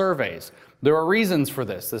lot of surveys. There are reasons for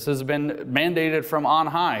this. This has been mandated from on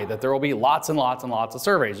high that there will be lots and lots and lots of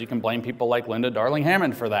surveys. You can blame people like Linda Darling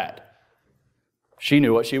Hammond for that. She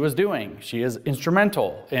knew what she was doing. She is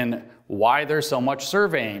instrumental in why there's so much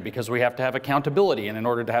surveying, because we have to have accountability. And in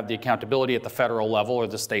order to have the accountability at the federal level or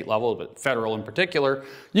the state level, but federal in particular,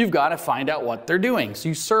 you've got to find out what they're doing. So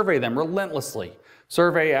you survey them relentlessly.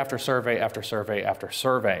 Survey after survey after survey after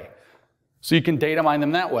survey. So you can data mine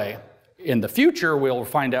them that way. In the future, we'll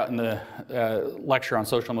find out in the lecture on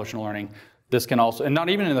social emotional learning, this can also, and not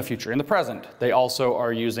even in the future, in the present, they also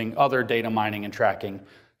are using other data mining and tracking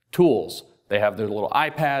tools. They have their little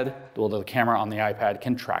iPad, the little camera on the iPad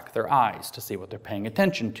can track their eyes to see what they're paying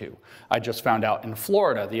attention to. I just found out in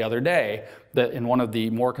Florida the other day that in one of the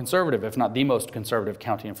more conservative, if not the most conservative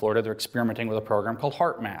county in Florida, they're experimenting with a program called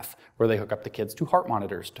Heart Math, where they hook up the kids to heart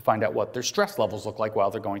monitors to find out what their stress levels look like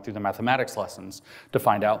while they're going through the mathematics lessons, to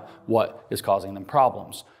find out what is causing them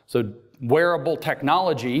problems. So wearable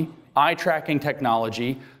technology, eye tracking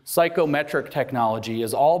technology, psychometric technology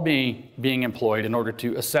is all being employed in order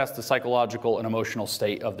to assess the psychological and emotional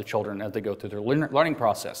state of the children as they go through their learning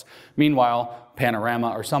process. Meanwhile,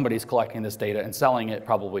 Panorama or somebody's collecting this data and selling it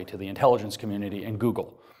probably to the intelligence community and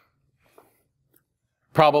Google.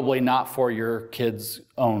 Probably not for your kids'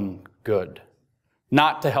 own good.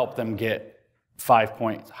 Not to help them get 5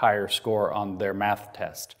 points higher score on their math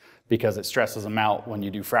test, because it stresses them out when you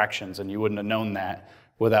do fractions, and you wouldn't have known that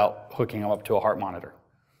without hooking them up to a heart monitor.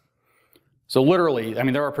 So literally, I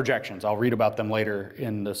mean, there are projections. I'll read about them later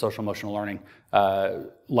in the social emotional learning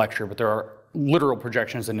lecture, but there are literal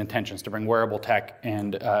projections and intentions to bring wearable tech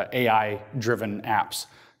and AI-driven apps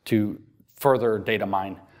to further data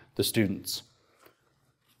mine the students.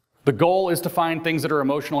 The goal is to find things that are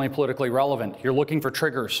emotionally and politically relevant. You're looking for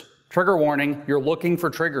triggers. Trigger warning, you're looking for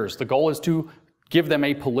triggers. The goal is to give them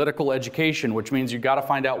a political education, which means you've got to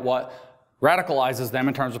find out what radicalizes them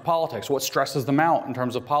in terms of politics, what stresses them out in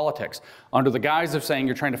terms of politics, under the guise of saying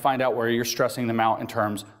you're trying to find out where you're stressing them out in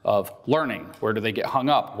terms of learning. Where do they get hung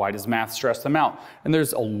up? Why does math stress them out? And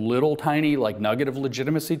there's a little tiny nugget of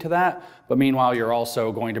legitimacy to that, but meanwhile you're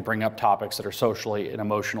also going to bring up topics that are socially and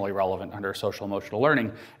emotionally relevant under social emotional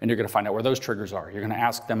learning, and you're going to find out where those triggers are. You're going to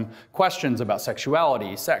ask them questions about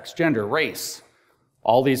sexuality, sex, gender, race,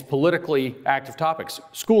 all these politically active topics,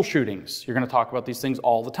 school shootings. You're going to talk about these things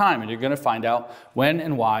all the time, and you're going to find out when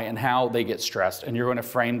and why and how they get stressed, and you're going to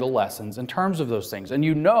frame the lessons in terms of those things. And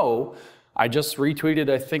I just retweeted,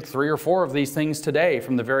 I think, 3 or 4 of these things today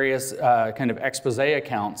from the various kind of expose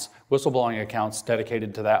accounts, whistleblowing accounts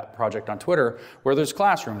dedicated to that project on Twitter, where there's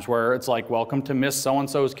classrooms where it's like, welcome to Miss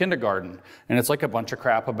So-and-so's kindergarten. And it's like a bunch of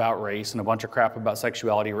crap about race and a bunch of crap about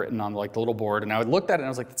sexuality written on the little board. And I looked at it and I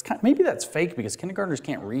was like, maybe that's fake because kindergartners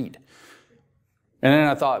can't read. And then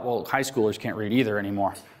I thought, well, high schoolers can't read either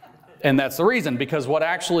anymore. And that's the reason, because what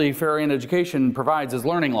actually Freirean education provides is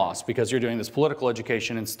learning loss, because you're doing this political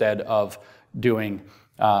education instead of doing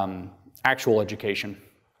actual education.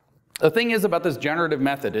 The thing is about this generative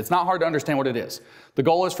method, it's not hard to understand what it is. The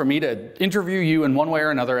goal is for me to interview you in one way or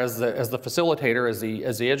another as the facilitator, as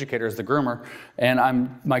the educator, as the groomer, and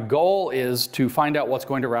my goal is to find out what's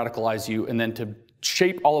going to radicalize you and then to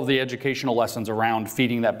shape all of the educational lessons around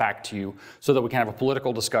feeding that back to you so that we can have a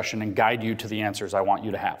political discussion and guide you to the answers I want you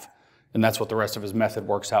to have. And that's what the rest of his method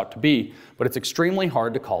works out to be. But it's extremely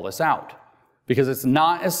hard to call this out, because it's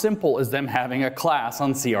not as simple as them having a class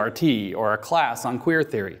on CRT or a class on queer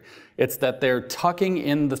theory. It's that they're tucking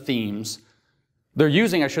in the themes. They're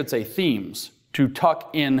using, I should say, themes to tuck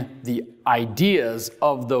in the ideas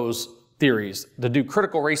of those theories, to do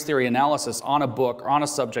critical race theory analysis on a book or on a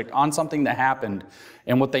subject, on something that happened.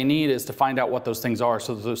 And what they need is to find out what those things are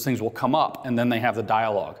so that those things will come up, and then they have the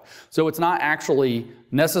dialogue. So it's not actually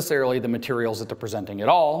necessarily the materials that they're presenting at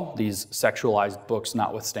all, these sexualized books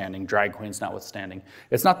notwithstanding, drag queens notwithstanding.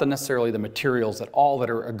 It's not necessarily the materials at all that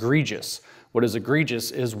are egregious. What is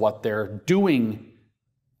egregious is what they're doing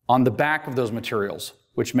on the back of those materials,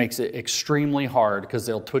 which makes it extremely hard, because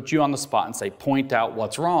they'll put you on the spot and say, point out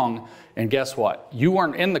what's wrong. And guess what? You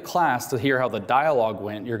weren't in the class to hear how the dialogue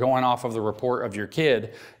went. You're going off of the report of your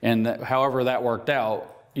kid, and however that worked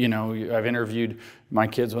out. I've interviewed my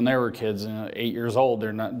kids when they were kids, 8 years old.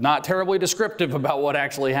 They're not terribly descriptive about what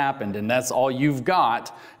actually happened, and that's all you've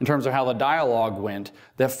got in terms of how the dialogue went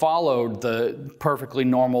that followed the perfectly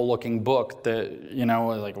normal looking book that,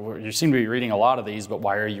 you seem to be reading a lot of these, but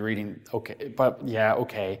why are you reading? Okay, but yeah,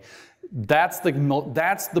 okay. That's the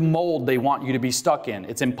mold they want you to be stuck in.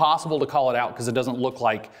 It's impossible to call it out because it doesn't look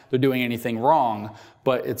like they're doing anything wrong,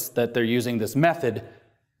 but it's that they're using this method,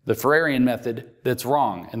 the Freirean method, that's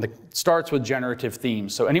wrong, and it starts with generative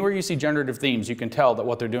themes. So anywhere you see generative themes, you can tell that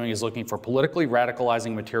what they're doing is looking for politically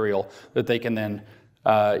radicalizing material that they can then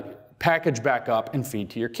package back up and feed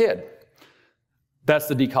to your kid. That's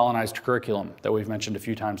the decolonized curriculum that we've mentioned a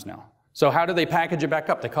few times now. So how do they package it back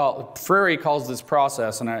up? Freire calls this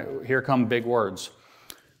process, and here come big words,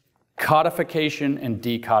 codification and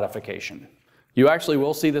decodification. You actually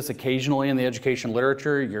will see this occasionally in the education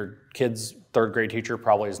literature. Your kid's third grade teacher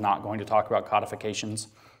probably is not going to talk about codifications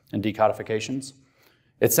and decodifications.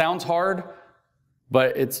 It sounds hard,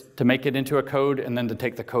 but it's to make it into a code and then to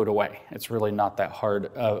take the code away. It's really not that hard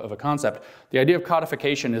of a concept. The idea of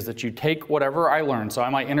codification is that you take whatever I learned. So I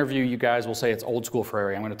might interview you guys, we'll say it's old school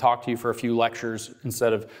Freire. I'm going to talk to you for a few lectures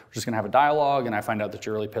instead of we're just going to have a dialogue, and I find out that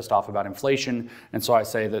you're really pissed off about inflation. And so I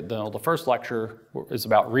say that the first lecture is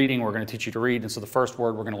about reading. We're going to teach you to read. And so the first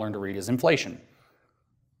word we're going to learn to read is inflation.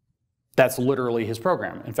 That's literally his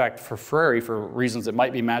program. In fact, for Freire, for reasons that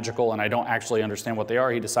might be magical and I don't actually understand what they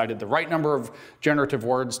are, he decided the right number of generative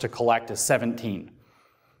words to collect is 17.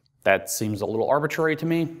 That seems a little arbitrary to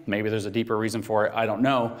me. Maybe there's a deeper reason for it, I don't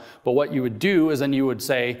know. But what you would do is then you would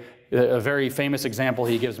say, a very famous example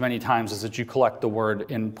he gives many times is that you collect the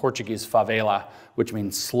word in Portuguese favela, which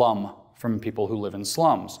means slum, from people who live in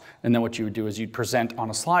slums. And then what you would do is you'd present on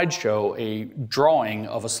a slideshow a drawing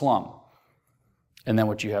of a slum. And then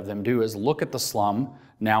what you have them do is look at the slum.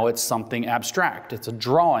 Now it's something abstract. It's a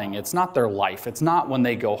drawing. It's not their life. It's not when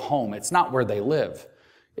they go home. It's not where they live.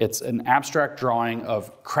 It's an abstract drawing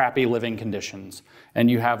of crappy living conditions.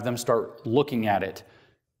 And you have them start looking at it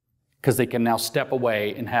because they can now step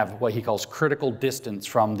away and have what he calls critical distance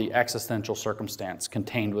from the existential circumstance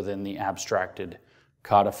contained within the abstracted,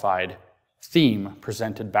 codified theme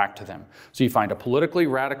presented back to them. So you find a politically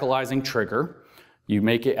radicalizing trigger. You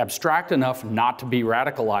make it abstract enough not to be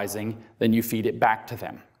radicalizing, then you feed it back to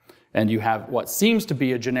them. And you have what seems to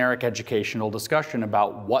be a generic educational discussion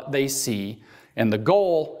about what they see And the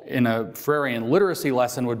goal in a Freirean literacy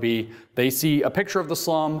lesson would be they see a picture of the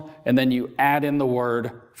slum and then you add in the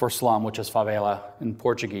word for slum, which is favela in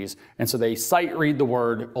Portuguese. And so they sight read the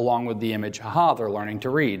word along with the image. Haha, they're learning to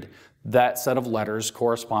read. That set of letters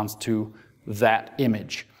corresponds to that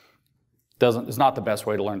image. It's not the best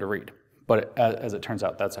way to learn to read, but as it turns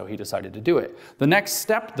out, that's how he decided to do it. The next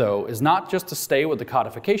step, though, is not just to stay with the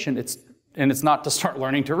codification, and it's not to start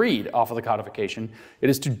learning to read off of the codification, it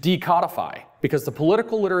is to decodify, because the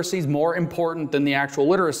political literacy is more important than the actual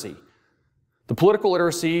literacy. The political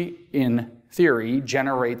literacy in theory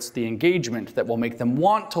generates the engagement that will make them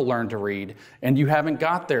want to learn to read, and you haven't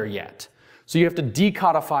got there yet. So you have to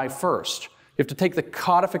decodify first. You have to take the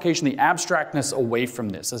codification, the abstractness away from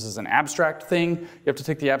this. This is an abstract thing. You have to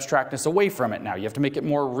take the abstractness away from it now. You have to make it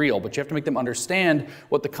more real, but you have to make them understand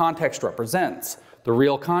what the context represents, the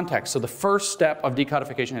real context. So the first step of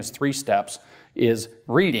decodification has 3 steps, is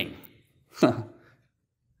reading.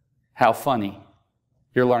 How funny.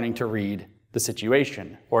 You're learning to read the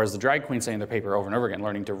situation. Or as the drag queens say in their paper over and over again,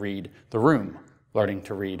 learning to read the room, learning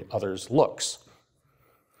to read others' looks.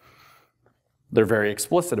 They're very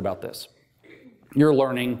explicit about this. You're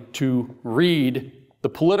learning to read the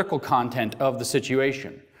political content of the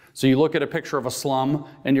situation. So you look at a picture of a slum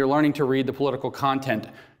and you're learning to read the political content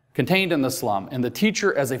contained in the slum. And the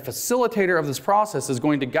teacher, as a facilitator of this process, is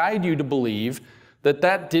going to guide you to believe that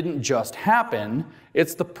that didn't just happen.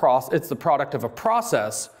 It's the product of a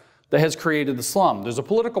process that has created the slum. There's a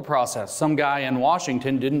political process. Some guy in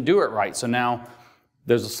Washington didn't do it right, so now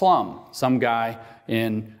there's a slum. Some guy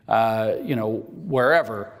in,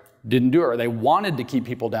 wherever didn't do it. They wanted to keep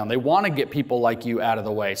people down. They want to get people like you out of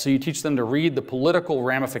the way. So you teach them to read the political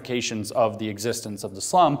ramifications of the existence of the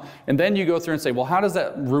slum, and then you go through and say, well, how does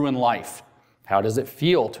that ruin life? How does it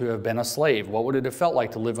feel to have been a slave? What would it have felt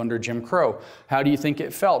like to live under Jim Crow? How do you think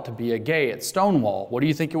it felt to be a gay at Stonewall? What do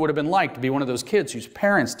you think it would have been like to be one of those kids whose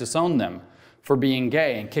parents disowned them for being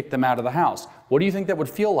gay and kicked them out of the house? What do you think that would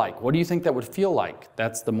feel like? What do you think that would feel like?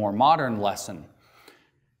 That's the more modern lesson.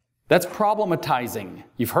 That's problematizing.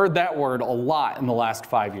 You've heard that word a lot in the last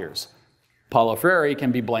 5 years. Paulo Freire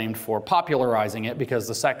can be blamed for popularizing it because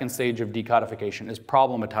the second stage of decodification is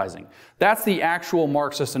problematizing. That's the actual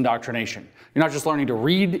Marxist indoctrination. You're not just learning to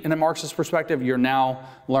read in a Marxist perspective, you're now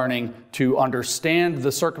learning to understand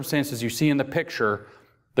the circumstances you see in the picture,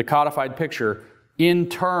 the codified picture, in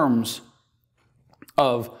terms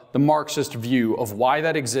of the Marxist view of why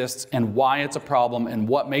that exists and why it's a problem and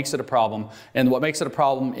what makes it a problem. And what makes it a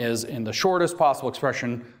problem is, in the shortest possible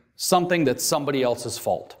expression, something that's somebody else's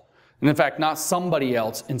fault. And in fact, not somebody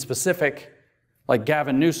else in specific, like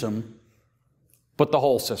Gavin Newsom, but the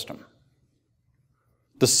whole system.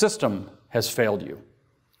 The system has failed you.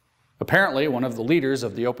 Apparently, one of the leaders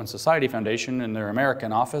of the Open Society Foundation in their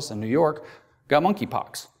American office in New York got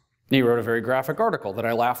monkeypox. He wrote a very graphic article that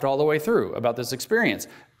I laughed all the way through about this experience,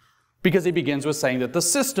 because he begins with saying that the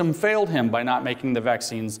system failed him by not making the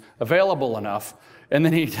vaccines available enough, and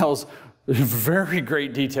then he tells in very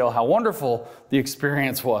great detail how wonderful the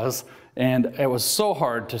experience was, and it was so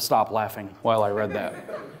hard to stop laughing while I read that.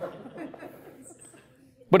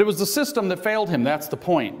 But it was the system that failed him. That's the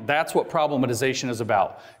point. That's what problematization is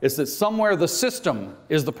about. It's that somewhere the system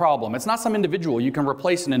is the problem. It's not some individual. You can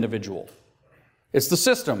replace an individual. It's the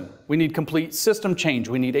system. We need complete system change.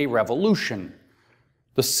 We need a revolution.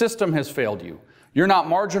 The system has failed you. You're not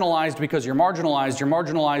marginalized because you're marginalized. You're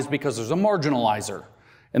marginalized because there's a marginalizer.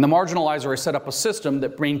 And the marginalizer has set up a system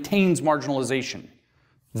that maintains marginalization.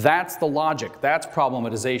 That's the logic. That's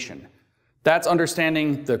problematization. That's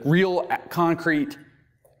understanding the real, concrete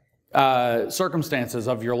circumstances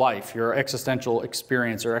of your life, your existential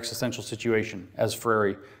experience or existential situation, as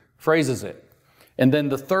Freire phrases it. And then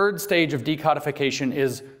the third stage of decodification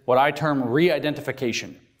is what I term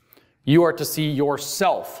re-identification. You are to see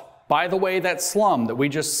yourself. By the way, that slum that we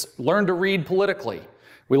just learned to read politically,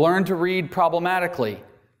 we learned to read problematically,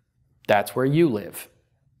 that's where you live.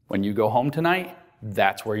 When you go home tonight,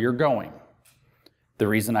 that's where you're going. The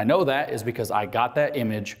reason I know that is because I got that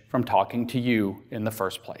image from talking to you in the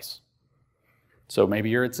first place. So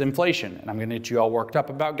maybe it's inflation, and I'm going to get you all worked up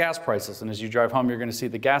about gas prices. And as you drive home, you're going to see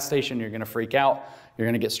the gas station, you're going to freak out, you're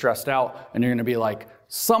going to get stressed out, and you're going to be like,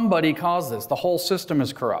 somebody caused this. The whole system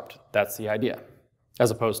is corrupt. That's the idea.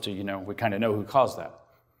 As opposed to, we kind of know who caused that.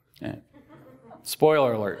 Yeah.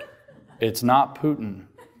 Spoiler alert, it's not Putin.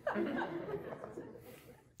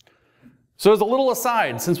 So as a little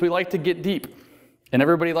aside, since we like to get deep, and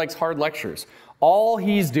everybody likes hard lectures, All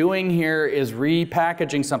he's doing here is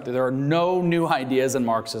repackaging something. There are no new ideas in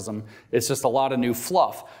Marxism. It's just a lot of new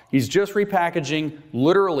fluff. He's just repackaging,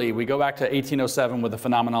 literally, we go back to 1807 with the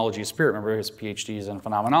phenomenology of spirit. Remember, his PhD is in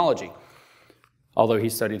phenomenology. Although he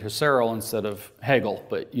studied Husserl instead of Hegel,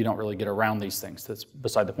 but you don't really get around these things. That's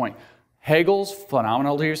beside the point. Hegel's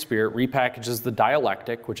phenomenology of spirit repackages the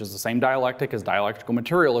dialectic, which is the same dialectic as dialectical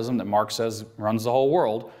materialism that Marx says runs the whole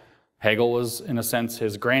world. Hegel was, in a sense,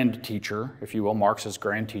 his grand teacher, if you will, Marx's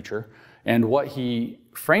grand teacher. And what he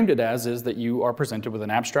framed it as is that you are presented with an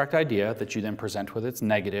abstract idea that you then present with its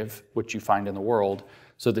negative, which you find in the world,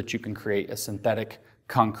 so that you can create a synthetic,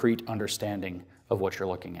 concrete understanding of what you're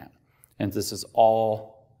looking at. And this is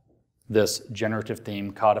all this generative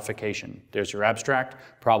theme codification. There's your abstract,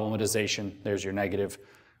 problematization, there's your negative,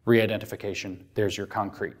 re-identification, there's your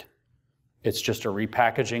concrete. It's just a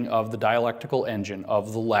repackaging of the dialectical engine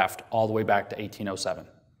of the left all the way back to 1807.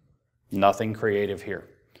 Nothing creative here.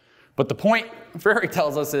 But the point Freire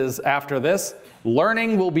tells us is after this,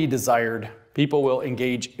 learning will be desired. People will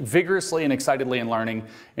engage vigorously and excitedly in learning.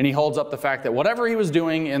 And he holds up the fact that whatever he was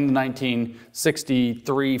doing in the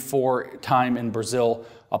 1963-4 time in Brazil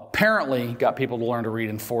apparently got people to learn to read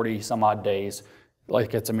in 40 some odd days,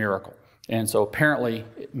 like it's a miracle. And so apparently,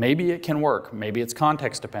 maybe it can work. Maybe it's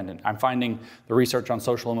context dependent. I'm finding the research on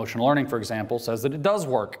social emotional learning, for example, says that it does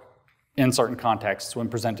work in certain contexts when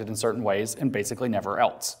presented in certain ways and basically never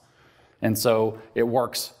else. And so it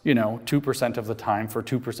works, 2% of the time for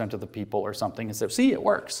 2% of the people or something. And so, see, it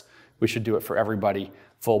works. We should do it for everybody,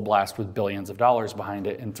 full blast with billions of dollars behind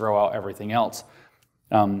it and throw out everything else.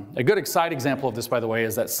 A good side example of this, by the way,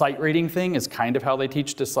 is that sight reading thing is kind of how they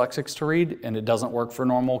teach dyslexics to read, and it doesn't work for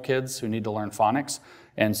normal kids who need to learn phonics.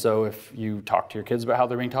 And so if you talk to your kids about how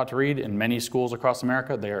they're being taught to read, in many schools across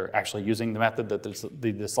America, they're actually using the method that the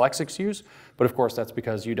dyslexics use. But of course, that's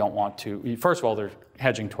because you don't want to, first of all, they're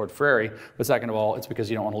hedging toward Freire, but second of all, it's because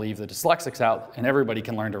you don't want to leave the dyslexics out, and everybody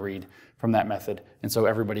can learn to read from that method. And so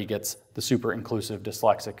everybody gets the super inclusive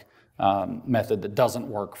dyslexic method that doesn't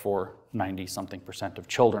work for 90-something% of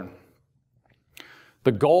children.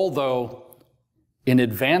 The goal, though, in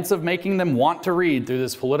advance of making them want to read through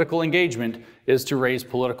this political engagement, is to raise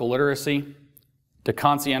political literacy, to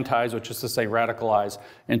conscientize, which is to say radicalize,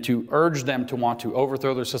 and to urge them to want to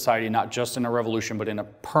overthrow their society, not just in a revolution, but in a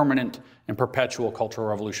permanent and perpetual cultural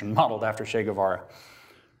revolution modeled after Che Guevara.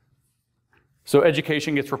 So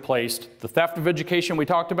education gets replaced. The theft of education we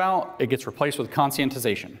talked about, it gets replaced with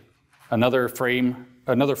conscientization. Another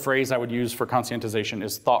phrase I would use for conscientization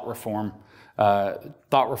is thought reform.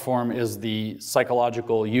 Thought reform is the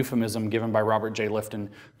psychological euphemism given by Robert J. Lifton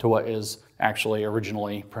to what is actually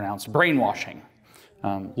originally pronounced brainwashing,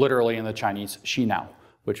 literally in the Chinese xinao,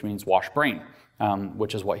 which means wash brain,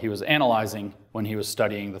 which is what he was analyzing when he was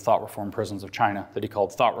studying the thought reform prisons of China that he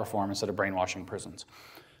called thought reform instead of brainwashing prisons.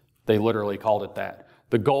 They literally called it that.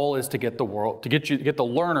 The goal is to get the world, to get the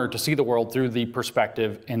learner to see the world through the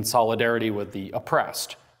perspective in solidarity with the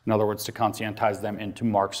oppressed. In other words, to conscientize them into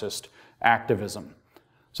Marxist activism.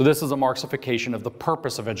 So this is a Marxification of the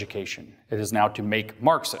purpose of education. It is now to make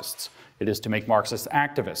Marxists. It is to make Marxist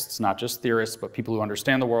activists, not just theorists, but people who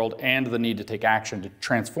understand the world and the need to take action to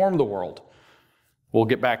transform the world. We'll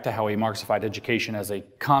get back to how he Marxified education as a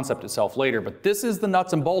concept itself later, but this is the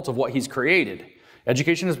nuts and bolts of what he's created.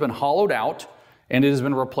 Education has been hollowed out, and it has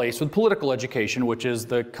been replaced with political education, which is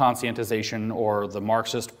the conscientization or the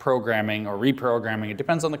Marxist programming or reprogramming. It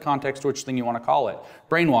depends on the context, which thing you want to call it.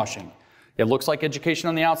 Brainwashing. It looks like education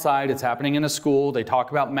on the outside. It's happening in a school. They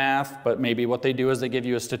talk about math, but maybe what they do is they give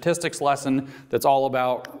you a statistics lesson that's all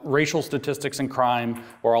about racial statistics and crime,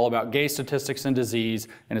 or all about gay statistics and disease,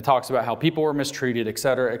 and it talks about how people were mistreated, et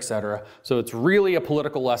cetera, et cetera. So it's really a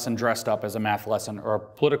political lesson dressed up as a math lesson, or a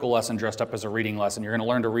political lesson dressed up as a reading lesson. You're going to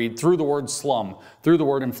learn to read through the word slum, through the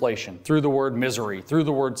word inflation, through the word misery, through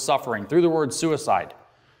the word suffering, through the word suicide.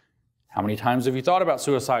 How many times have you thought about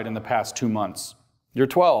suicide in the past 2 months? You're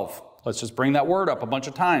 12. Let's just bring that word up a bunch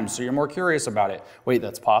of times so you're more curious about it. Wait,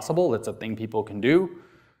 that's possible? That's a thing people can do?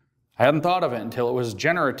 I hadn't thought of it until it was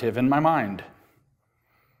generative in my mind.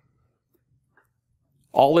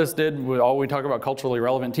 All this did, all we talk about culturally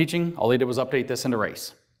relevant teaching, all they did was update this into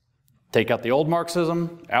race. Take out the old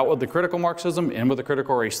Marxism, out with the critical Marxism, in with the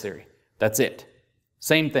critical race theory. That's it.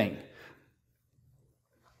 Same thing.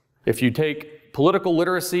 If you take political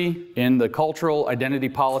literacy in the cultural identity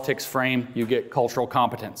politics frame, you get cultural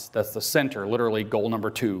competence. That's the center, literally goal number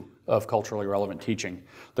 2 of culturally relevant teaching.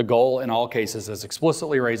 The goal in all cases is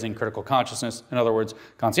explicitly raising critical consciousness, in other words,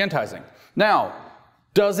 conscientizing. Now,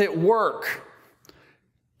 does it work?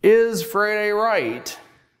 Is Freire right?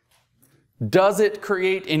 Does it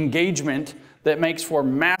create engagement that makes for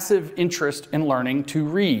massive interest in learning to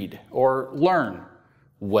read or learn?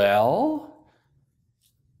 Well,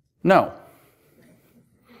 no.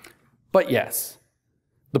 But yes.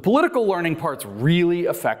 The political learning part's really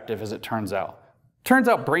effective, as it turns out. Turns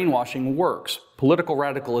out brainwashing works. Political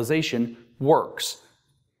radicalization works.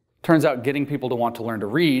 Turns out getting people to want to learn to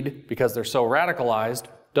read because they're so radicalized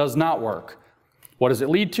does not work. What does it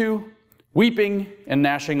lead to? Weeping and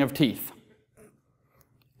gnashing of teeth.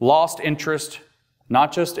 Lost interest,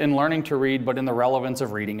 not just in learning to read, but in the relevance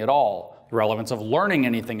of reading at all. The relevance of learning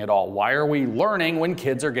anything at all. Why are we learning when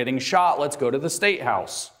kids are getting shot? Let's go to the State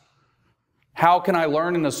House. How can I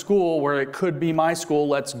learn in a school where it could be my school?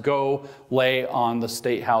 Let's go lay on the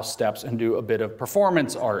State House steps and do a bit of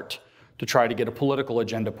performance art to try to get a political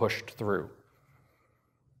agenda pushed through.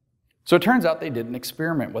 So it turns out they did an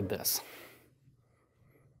experiment with this.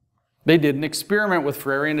 They did an experiment with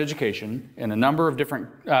Freirean education in a number of different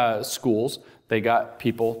schools. They got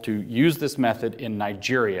people to use this method in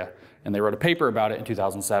Nigeria, and they wrote a paper about it in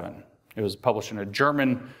 2007. It was published in a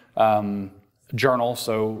German journal,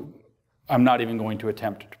 so I'm not even going to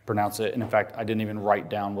attempt to pronounce it. And in fact, I didn't even write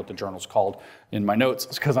down what the journal's called in my notes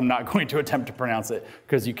because I'm not going to attempt to pronounce it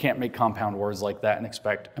because you can't make compound words like that and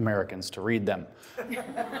expect Americans to read them.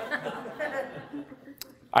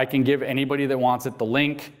 I can give anybody that wants it the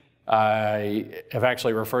link. I have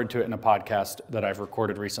actually referred to it in a podcast that I've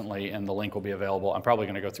recorded recently, and the link will be available. I'm probably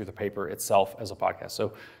going to go through the paper itself as a podcast.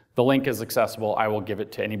 So the link is accessible. I will give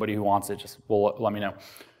it to anybody who wants it. Just let me know.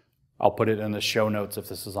 I'll put it in the show notes if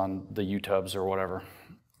this is on the YouTubes or whatever.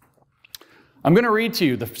 I'm going to read to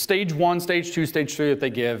you the stage 1, stage 2, stage 3 that they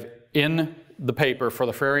give in the paper for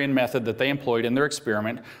the Freirean method that they employed in their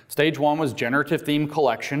experiment. Stage 1 was generative theme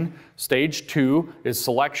collection. Stage 2 is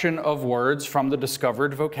selection of words from the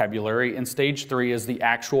discovered vocabulary. And stage 3 is the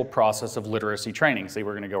actual process of literacy training. See,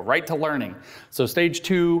 we're going to go right to learning. So stage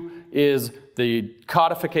 2 is the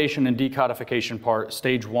codification and decodification part.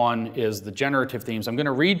 Stage 1 is the generative themes. I'm going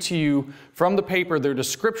to read to you from the paper their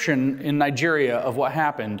description in Nigeria of what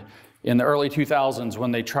happened in the early 2000s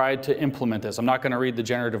when they tried to implement this. I'm not going to read the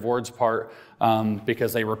generative words part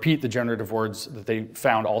because they repeat the generative words that they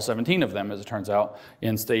found, all 17 of them, as it turns out,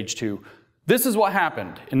 in stage 2. This is what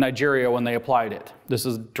happened in Nigeria when they applied it. This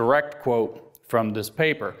is a direct quote from this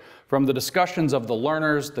paper. From the discussions of the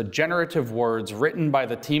learners, the generative words written by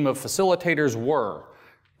the team of facilitators were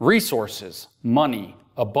resources, money,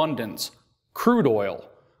 abundance, crude oil,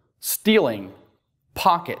 stealing,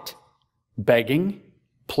 pocket, begging,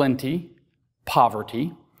 plenty,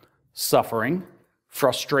 poverty, suffering,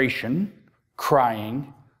 frustration,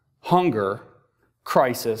 crying, hunger,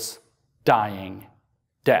 crisis, dying,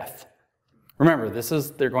 death. Remember,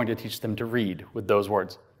 they're going to teach them to read with those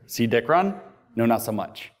words. See Dick run? No, not so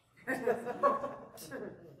much.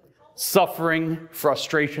 Suffering,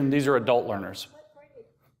 frustration, these are adult learners.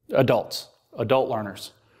 Adult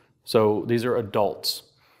learners. So these are adults.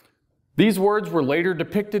 These words were later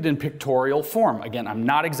depicted in pictorial form. Again, I'm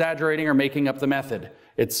not exaggerating or making up the method.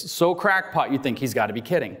 It's so crackpot you'd think he's got to be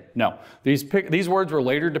kidding. No, these words were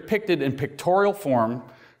later depicted in pictorial form,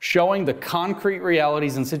 showing the concrete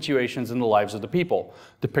realities and situations in the lives of the people.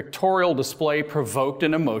 The pictorial display provoked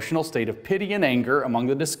an emotional state of pity and anger among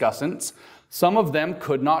the discussants. Some of them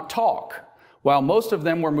could not talk, while most of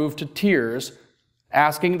them were moved to tears,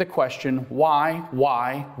 asking the question, why?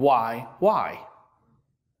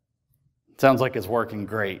 Sounds like it's working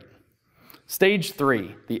great. Stage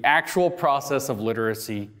 3, the actual process of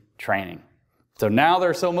literacy training. So now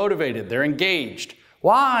they're so motivated, they're engaged.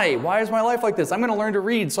 Why? Why is my life like this? I'm going to learn to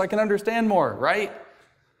read so I can understand more, right?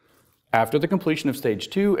 After the completion of stage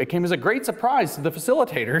 2, it came as a great surprise to the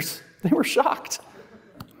facilitators. They were shocked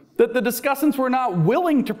that the discussants were not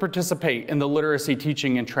willing to participate in the literacy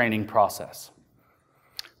teaching and training process.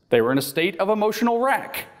 They were in a state of emotional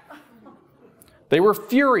wreck. They were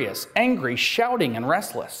furious, angry, shouting, and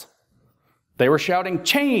restless. They were shouting,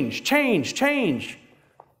 change, change, change.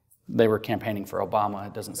 They were campaigning for Obama.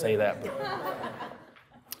 It doesn't say that. But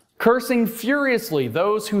cursing furiously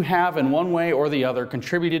those who have, in one way or the other,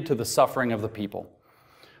 contributed to the suffering of the people.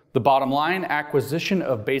 The bottom line, acquisition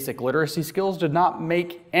of basic literacy skills did not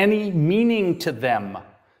make any meaning to them,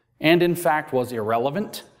 and in fact was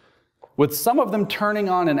irrelevant, with some of them turning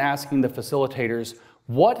on and asking the facilitators,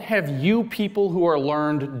 what have you people who are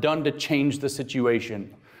learned done to change the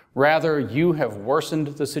situation? Rather, you have worsened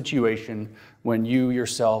the situation when you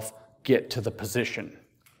yourself get to the position.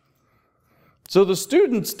 So the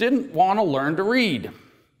students didn't want to learn to read.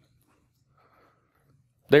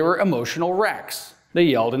 They were emotional wrecks. They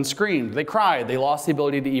yelled and screamed. They cried. They lost the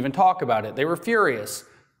ability to even talk about it. They were furious.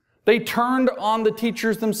 They turned on the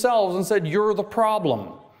teachers themselves and said, you're the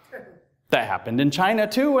problem. That happened in China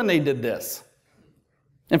too when they did this.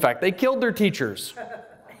 In fact, they killed their teachers.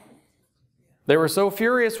 They were so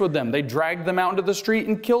furious with them, they dragged them out into the street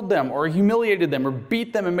and killed them, or humiliated them, or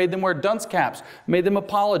beat them and made them wear dunce caps, made them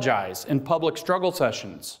apologize in public struggle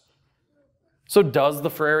sessions. So does the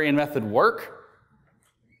Freirean method work?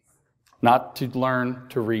 Not to learn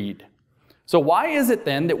to read. So why is it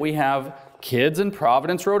then that we have kids in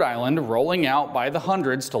Providence, Rhode Island, rolling out by the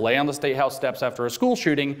hundreds to lay on the State House steps after a school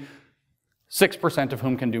shooting, 6% of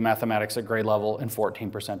whom can do mathematics at grade level and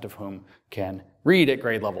 14% of whom can read at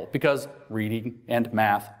grade level? Because reading and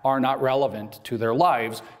math are not relevant to their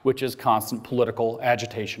lives, which is constant political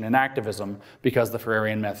agitation and activism, because the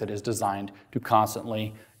Freirean method is designed to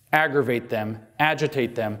constantly aggravate them,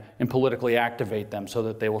 agitate them, and politically activate them so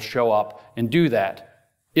that they will show up and do that,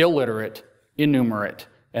 illiterate, innumerate,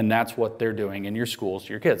 and that's what they're doing in your schools to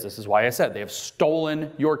your kids. This is why I said they have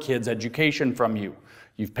stolen your kids' education from you.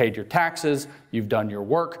 You've paid your taxes, you've done your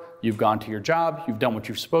work, you've gone to your job, you've done what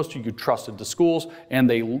you're supposed to, you trusted the schools, and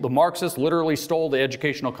the Marxists literally stole the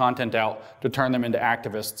educational content out to turn them into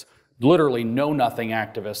activists, literally know-nothing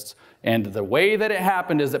activists. And the way that it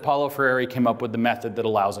happened is that Paulo Freire came up with the method that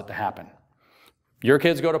allows it to happen. Your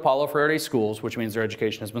kids go to Paulo Freire schools, which means their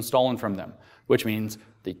education has been stolen from them, which means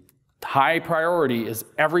the high priority is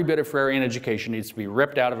every bit of Freirean education needs to be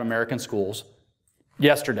ripped out of American schools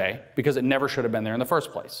yesterday, because it never should have been there in the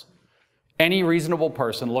first place. Any reasonable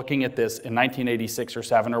person looking at this in 1986 or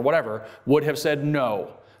 7 or whatever would have said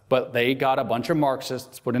no, but they got a bunch of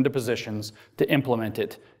Marxists put into positions to implement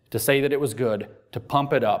it, to say that it was good, to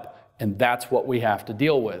pump it up, and that's what we have to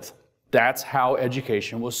deal with. That's how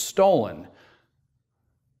education was stolen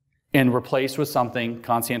and replaced with something,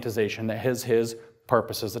 conscientization, that has his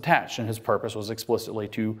purposes attached, and his purpose was explicitly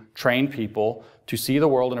to train people to see the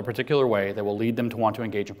world in a particular way that will lead them to want to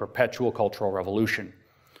engage in perpetual cultural revolution.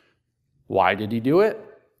 Why did he do it?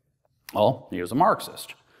 Well, he was a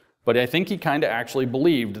Marxist. But I think he kind of actually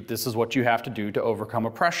believed that this is what you have to do to overcome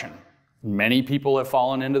oppression. Many people have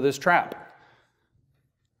fallen into this trap.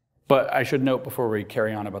 But I should note before we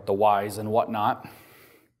carry on about the whys and whatnot,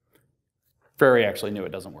 Freire actually knew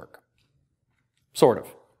it doesn't work. Sort of.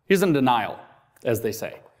 He's in denial, as they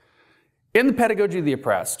say. In the Pedagogy of the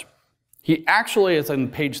Oppressed, he actually is on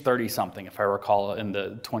page 30-something, if I recall, in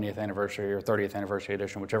the 20th anniversary or 30th anniversary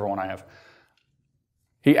edition, whichever one I have.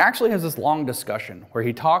 He actually has this long discussion where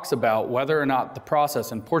he talks about whether or not the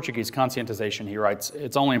process in Portuguese, conscientization, he writes,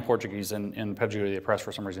 it's only in Portuguese in Pedagogy of the Oppressed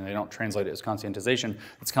for some reason. They don't translate it as conscientization.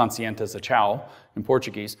 It's conscientização in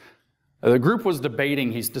Portuguese. The group was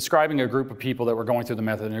debating, he's describing a group of people that were going through the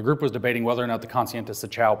method, and the group was debating whether or not the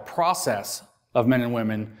conscientização process of men and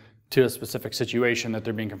women to a specific situation that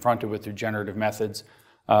they're being confronted with through generative methods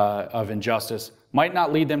of injustice might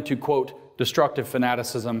not lead them to, quote, destructive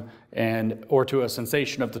fanaticism or to a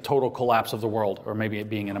sensation of the total collapse of the world, or maybe it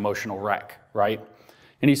being an emotional wreck, right?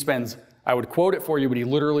 And he spends, I would quote it for you, but he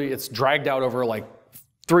literally, it's dragged out over like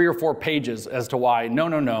 3 or 4 pages as to why,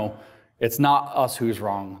 no, it's not us who's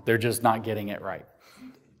wrong, they're just not getting it right.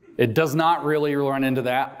 It does not really run into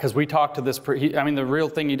that, because we talked to this, the real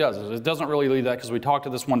thing he does is it doesn't really lead that, because we talked to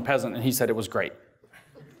this one peasant and he said it was great.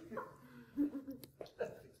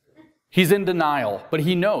 He's in denial, but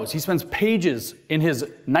he knows. He spends pages in his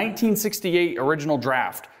 1968 original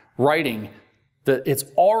draft writing that it's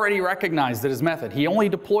already recognized that his method. He only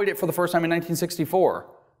deployed it for the first time in 1964.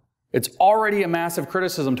 It's already a massive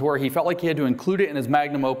criticism to where he felt like he had to include it in his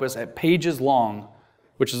magnum opus at pages long,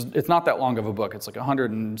 which is, it's not that long of a book. It's like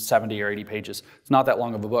 170 or 80 pages. It's not that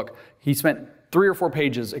long of a book. He spent 3 or 4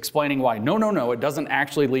 pages explaining why, no, it doesn't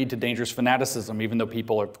actually lead to dangerous fanaticism, even though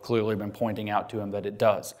people have clearly been pointing out to him that it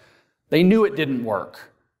does. They knew it didn't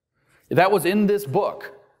work. That was in this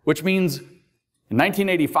book, which means in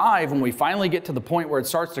 1985, when we finally get to the point where it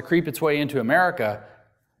starts to creep its way into America,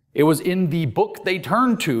 it was in the book they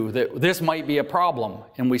turned to that this might be a problem,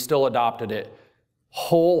 and we still adopted it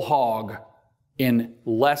whole hog in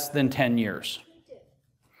less than 10 years.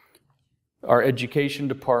 Our education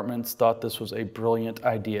departments thought this was a brilliant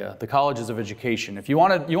idea. The colleges of education. If you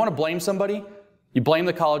want to blame somebody, you blame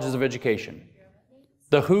the colleges of education.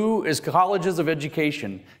 The WHO is colleges of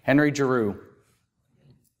education. Henry Giroux.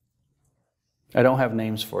 I don't have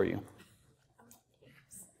names for you.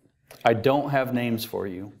 I don't have names for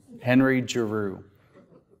you. Henry Giroux.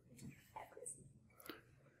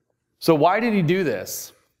 So why did he do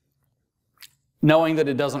this, knowing that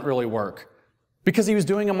it doesn't really work? Because he was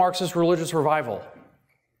doing a Marxist religious revival.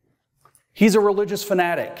 He's a religious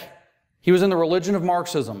fanatic. He was in the religion of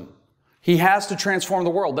Marxism. He has to transform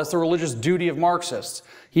the world. That's the religious duty of Marxists.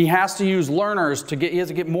 He has to use learners he has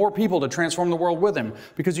to get more people to transform the world with him,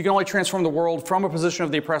 because you can only transform the world from a position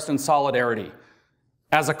of the oppressed in solidarity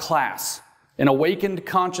as a class, an awakened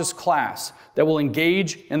conscious class that will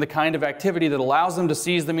engage in the kind of activity that allows them to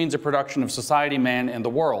seize the means of production of society, man, and the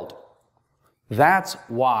world. That's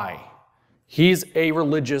why he's a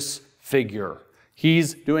religious figure.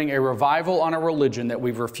 He's doing a revival on a religion that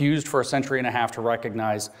we've refused for a century and a half to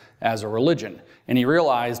recognize as a religion. And he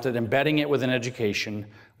realized that embedding it within education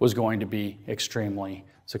was going to be extremely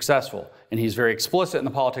successful. And he's very explicit in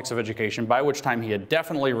the Politics of Education, by which time he had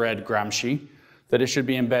definitely read Gramsci, that it should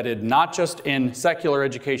be embedded not just in secular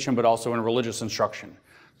education, but also in religious instruction.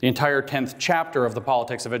 The entire 10th chapter of the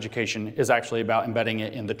Politics of Education is actually about embedding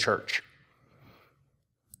it in the church.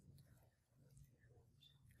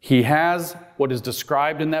 He has what is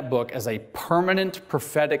described in that book as a permanent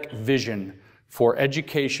prophetic vision for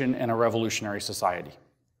education in a revolutionary society.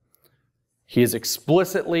 He is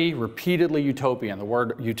explicitly, repeatedly utopian. The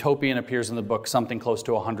word utopian appears in the book something close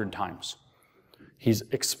to 100 times. He's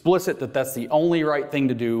explicit that that's the only right thing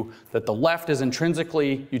to do, that the left is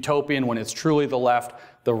intrinsically utopian when it's truly the left.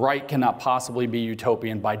 The right cannot possibly be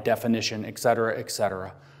utopian by definition, etc.,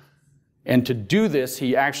 etc. And to do this,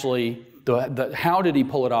 he actually, how did he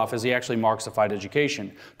pull it off is he actually Marxified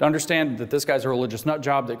education. To understand that this guy's a religious nut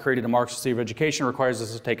job that created a Marxist theory of education requires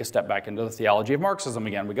us to take a step back into the theology of Marxism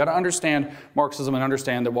again. We've got to understand Marxism and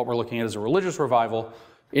understand that what we're looking at is a religious revival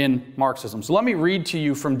in Marxism. So let me read to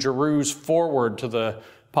you from Giroux's foreword to the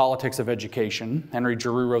Politics of Education. Henry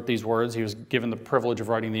Giroux wrote these words. He was given the privilege of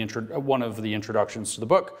writing one of the introductions to the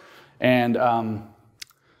book, and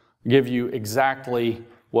give you exactly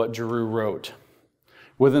what Giroux wrote.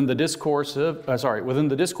 Within the discourse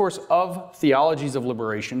of theologies of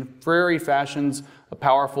liberation, Freire fashions a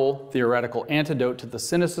powerful theoretical antidote to the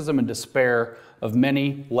cynicism and despair of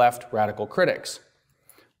many left radical critics.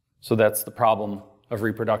 So that's the problem of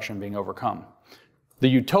reproduction being overcome. The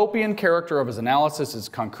utopian character of his analysis is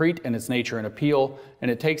concrete in its nature and appeal, and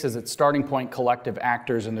it takes as its starting point collective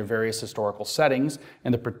actors in their various historical settings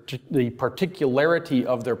and the particularity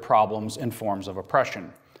of their problems and forms of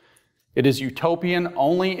oppression. It is utopian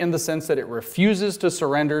only in the sense that it refuses to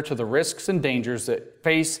surrender to the risks and dangers that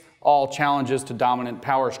face all challenges to dominant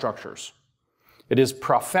power structures. It is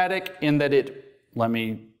prophetic in that let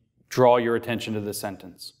me draw your attention to this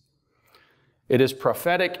sentence. It is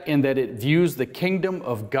prophetic in that it views the kingdom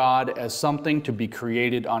of God as something to be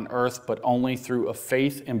created on earth, but only through a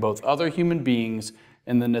faith in both other human beings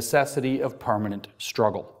and the necessity of permanent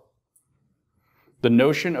struggle. The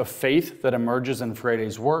notion of faith that emerges in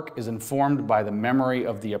Freire's work is informed by the memory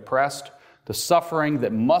of the oppressed, the suffering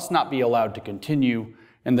that must not be allowed to continue,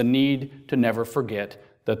 and the need to never forget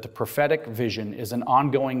that the prophetic vision is an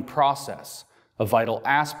ongoing process, a vital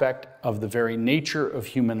aspect of the very nature of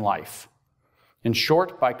human life. In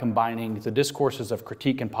short, by combining the discourses of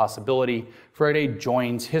critique and possibility, Freire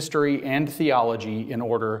joins history and theology in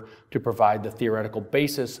order to provide the theoretical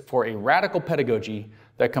basis for a radical pedagogy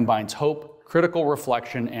that combines hope, critical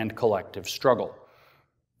reflection, and collective struggle.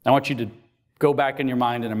 I want you to go back in your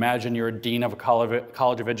mind and imagine you're a dean of a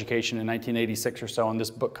college of education in 1986 or so, and this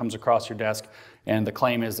book comes across your desk, and the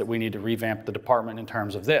claim is that we need to revamp the department in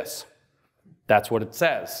terms of this. That's what it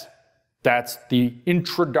says. That's the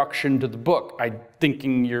introduction to the book. I'm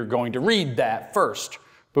thinking you're going to read that first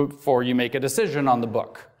before you make a decision on the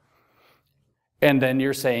book. And then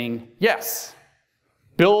you're saying, yes,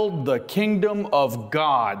 build the kingdom of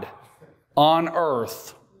God on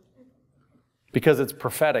earth, because it's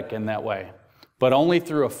prophetic in that way, but only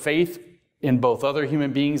through a faith in both other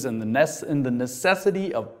human beings and the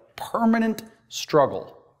necessity of permanent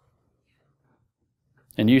struggle.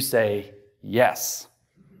 And you say, yes.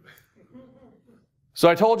 So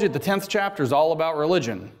I told you the 10th chapter is all about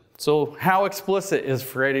religion. So how explicit is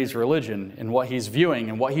Freire's religion in what he's viewing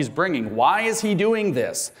and what he's bringing? Why is he doing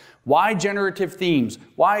this? Why generative themes?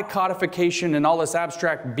 Why codification and all this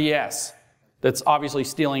abstract BS that's obviously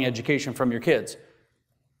stealing education from your kids?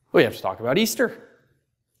 We have to talk about Easter.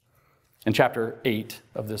 In chapter 8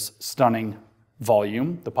 of this stunning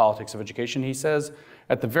volume, The Politics of Education, he says,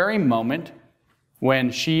 at the very moment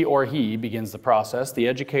when she or he begins the process, the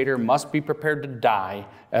educator must be prepared to die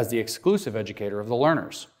as the exclusive educator of the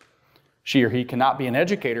learners. She or he cannot be an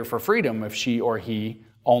educator for freedom if she or he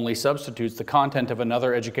only substitutes the content of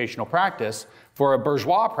another educational practice for a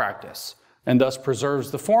bourgeois practice, and thus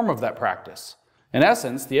preserves the form of that practice. In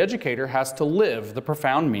essence, the educator has to live the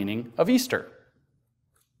profound meaning of Easter.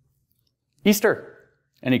 Easter.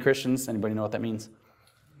 Any Christians? Anybody know what that means?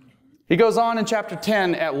 He goes on in chapter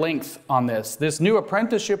 10 at length on this. This new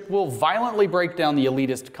apprenticeship will violently break down the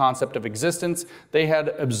elitist concept of existence they had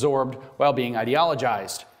absorbed while being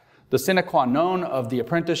ideologized. The sine qua non of the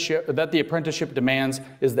apprenticeship demands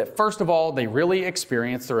is that, first of all, they really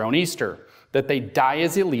experience their own Easter, that they die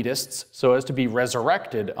as elitists so as to be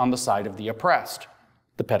resurrected on the side of the oppressed.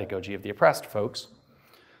 The pedagogy of the oppressed, folks.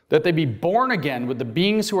 That they be born again with the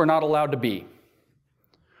beings who are not allowed to be.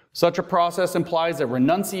 Such a process implies a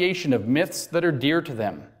renunciation of myths that are dear to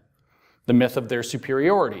them. The myth of their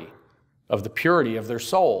superiority, of the purity of their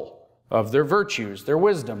soul, of their virtues, their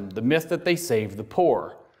wisdom, the myth that they save the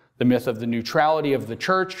poor, the myth of the neutrality of the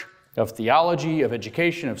church, of theology, of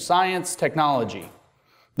education, of science, technology,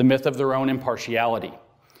 the myth of their own impartiality.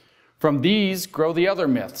 From these grow the other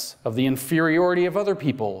myths of the inferiority of other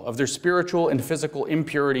people, of their spiritual and physical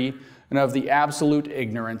impurity, and of the absolute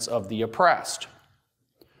ignorance of the oppressed.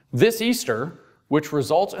 This Easter, which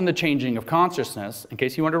results in the changing of consciousness, in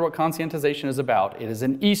case you wonder what conscientization is about, it is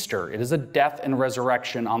an Easter. It is a death and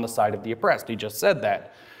resurrection on the side of the oppressed. He just said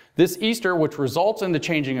that. This Easter, which results in the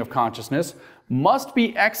changing of consciousness, must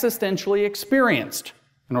be existentially experienced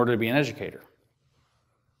in order to be an educator.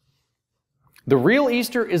 The real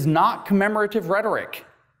Easter is not commemorative rhetoric.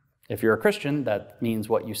 If you're a Christian, that means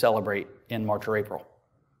what you celebrate in March or April.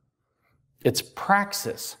 It's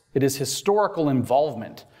praxis. It is historical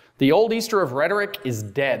involvement. The old Easter of rhetoric is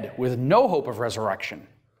dead, with no hope of resurrection.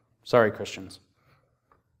 Sorry, Christians.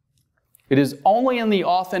 It is only in the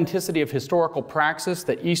authenticity of historical praxis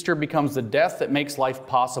that Easter becomes the death that makes life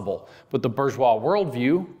possible. But the bourgeois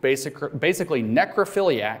worldview, basically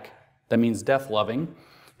necrophiliac, that means death-loving,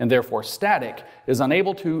 and therefore static, is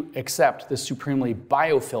unable to accept the supremely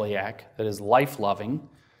biophiliac, that is life-loving,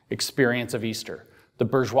 experience of Easter. The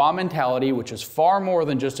bourgeois mentality, which is far more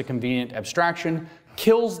than just a convenient abstraction,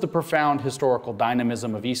 kills the profound historical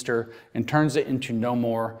dynamism of Easter and turns it into no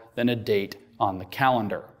more than a date on the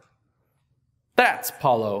calendar. That's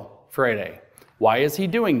Paulo Freire. Why is he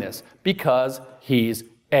doing this? Because he's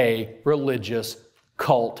a religious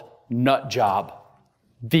cult nut job.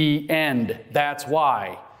 The end. That's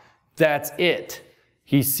why. That's it.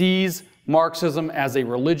 He sees Marxism as a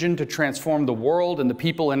religion to transform the world and the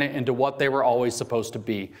people in it into what they were always supposed to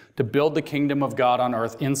be, to build the kingdom of God on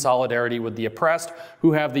earth in solidarity with the oppressed,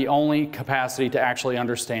 who have the only capacity to actually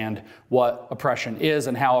understand what oppression is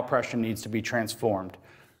and how oppression needs to be transformed.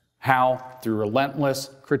 How? Through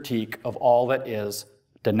relentless critique of all that is.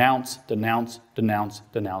 Denounce, denounce, denounce,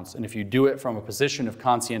 denounce. And if you do it from a position of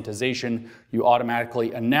conscientization, you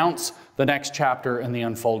automatically announce the next chapter in the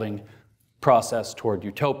unfolding process toward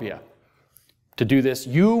utopia. To do this,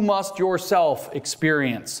 you must yourself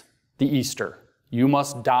experience the Easter. You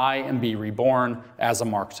must die and be reborn as a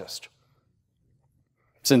Marxist.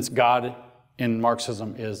 Since God in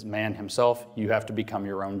Marxism is man himself, you have to become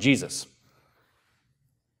your own Jesus.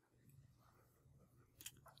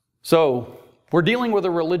 So, we're dealing with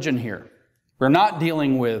a religion here. We're not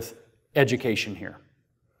dealing with education here.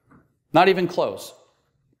 Not even close.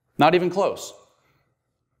 Not even close.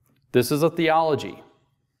 This is a theology.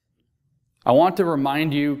 I want to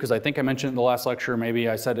remind you, because I think I mentioned it in the last lecture, maybe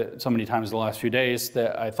I said it so many times in the last few days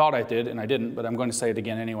that I thought I did, and I didn't, but I'm going to say it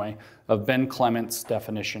again anyway, of Ben Clement's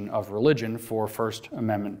definition of religion for First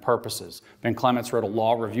Amendment purposes. Ben Clements wrote a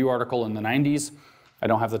law review article in the 90s. I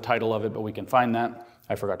don't have the title of it, but we can find that.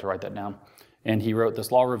 I forgot to write that down. And he wrote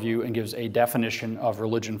this law review and gives a definition of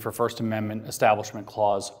religion for First Amendment Establishment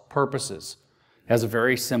Clause purposes. It has a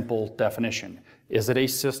very simple definition. Is it a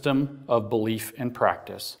system of belief and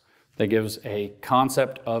practice that gives a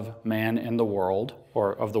concept of man in the world,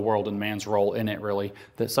 or of the world and man's role in it really,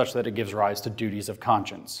 that such that it gives rise to duties of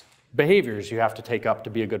conscience? Behaviors you have to take up to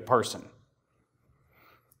be a good person.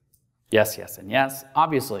 Yes, yes, and yes,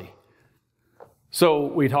 obviously. So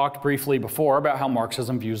we talked briefly before about how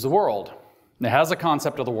Marxism views the world. It has a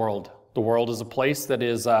concept of the world. The world is a place that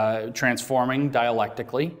is transforming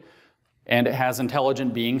dialectically, and it has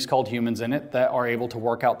intelligent beings called humans in it that are able to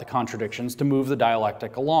work out the contradictions to move the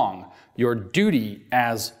dialectic along. Your duty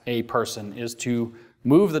as a person is to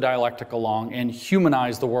move the dialectic along and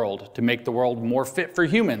humanize the world, to make the world more fit for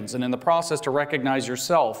humans, and in the process to recognize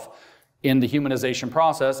yourself in the humanization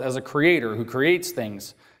process as a creator who creates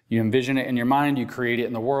things. You envision it in your mind, you create it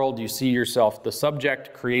in the world, you see yourself, the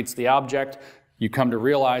subject creates the object, you come to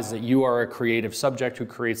realize that you are a creative subject who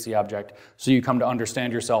creates the object, so you come to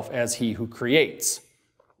understand yourself as he who creates.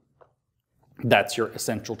 That's your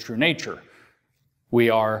essential true nature. We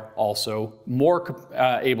are also more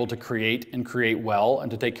able to create and create well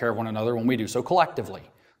and to take care of one another when we do so collectively.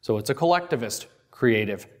 So it's a collectivist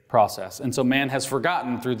creative process. And so man has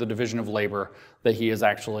forgotten through the division of labor that he is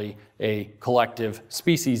actually a collective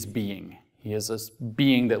species being. He is a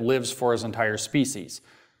being that lives for his entire species.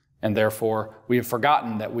 And therefore, we have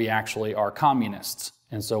forgotten that we actually are communists.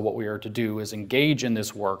 And so what we are to do is engage in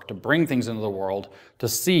this work to bring things into the world, to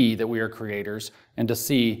see that we are creators, and to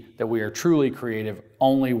see that we are truly creative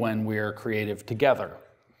only when we are creative together.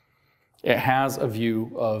 It has a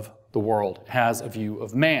view of the world, it has a view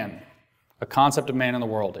of man, a concept of man in the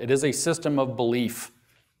world. It is a system of belief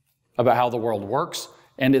about how the world works,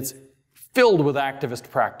 and it's filled with activist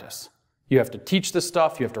practice. You have to teach this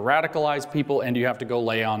stuff, you have to radicalize people, and you have to go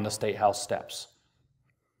lay on the State House steps.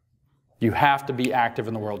 You have to be active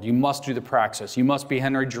in the world. You must do the praxis. You must be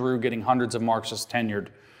Henry Giroux getting hundreds of Marxists tenured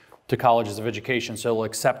to colleges of education so they'll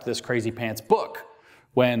accept this crazy pants book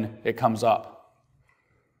when it comes up.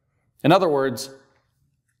 In other words,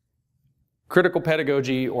 critical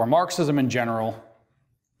pedagogy or Marxism in general,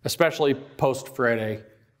 especially post-Freire,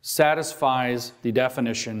 satisfies the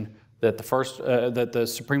definition that the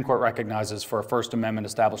Supreme Court recognizes for a First Amendment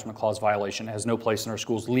Establishment Clause violation. It has no place in our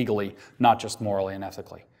schools legally, not just morally and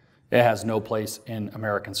ethically. It has no place in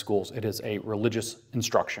American schools. It is a religious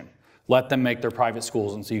instruction. Let them make their private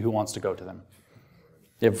schools and see who wants to go to them.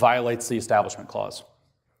 It violates the Establishment Clause.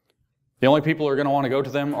 The only people who are going to want to go to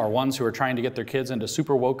them are ones who are trying to get their kids into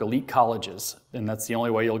super woke elite colleges. And that's the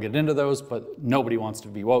only way you'll get into those, but nobody wants to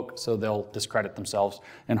be woke, so they'll discredit themselves,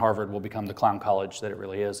 and Harvard will become the clown college that it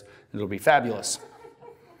really is. It'll be fabulous.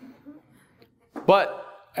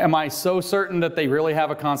 But am I so certain that they really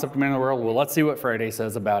have a concept of man in the world? Well, let's see what Freire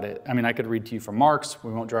says about it. I mean, I could read to you from Marx.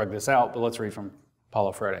 We won't drag this out, but let's read from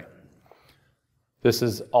Paulo Freire. This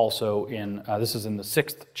is also in the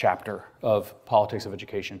 6th chapter of Politics of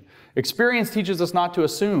Education. Experience teaches us not to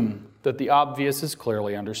assume that the obvious is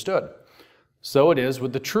clearly understood. So it is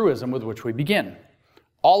with the truism with which we begin.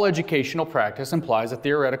 All educational practice implies a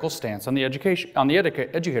theoretical stance on the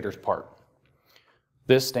educator's part.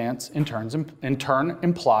 This stance, in turn,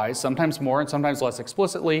 implies, sometimes more and sometimes less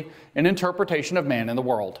explicitly, an interpretation of man in the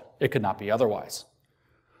world. It could not be otherwise.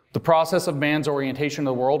 The process of man's orientation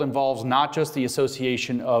of the world involves not just the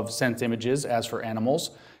association of sense images, as for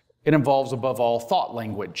animals. It involves, above all, thought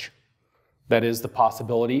language. That is, the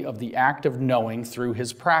possibility of the act of knowing through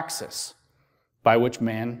his praxis, by which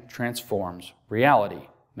man transforms reality.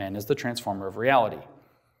 Man is the transformer of reality.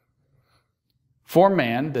 For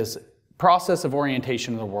man, this process of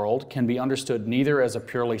orientation of the world can be understood neither as a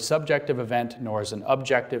purely subjective event nor as an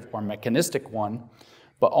objective or mechanistic one,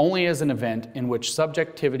 but only as an event in which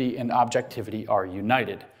subjectivity and objectivity are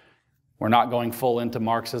united. We're not going full into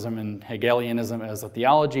Marxism and Hegelianism as a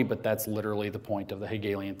theology, but that's literally the point of the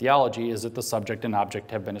Hegelian theology, is that the subject and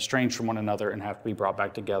object have been estranged from one another and have to be brought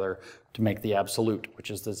back together to make the absolute,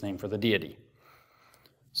 which is his name for the deity.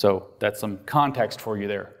 So that's some context for you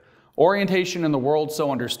there. Orientation in the world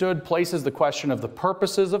so understood places the question of the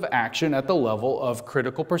purposes of action at the level of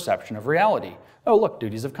critical perception of reality. Oh, look,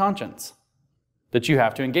 duties of conscience that you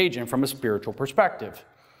have to engage in from a spiritual perspective.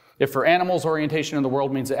 If for animals, orientation in the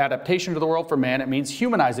world means adaptation to the world, for man, it means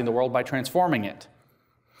humanizing the world by transforming it.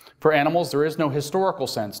 For animals, there is no historical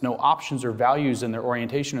sense, no options or values in their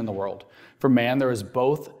orientation in the world. For man, there is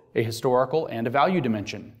both a historical and a value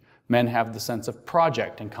dimension. Men have the sense of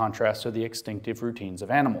project in contrast to the instinctive routines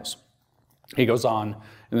of animals. He goes on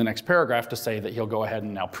in the next paragraph to say that he'll go ahead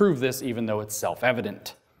and now prove this, even though it's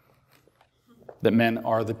self-evident, that men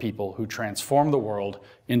are the people who transform the world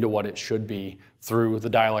into what it should be through the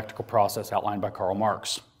dialectical process outlined by Karl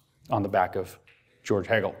Marx on the back of George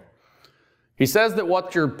Hegel. He says that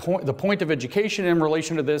what the point of education in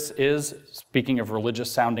relation to this is, speaking of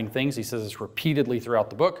religious-sounding things, he says this repeatedly throughout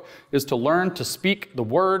the book, is to learn to speak the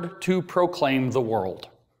word to proclaim the world,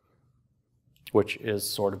 which is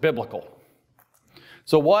sort of biblical.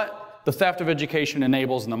 So what the theft of education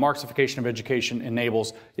enables and the Marxification of education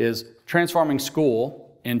enables is transforming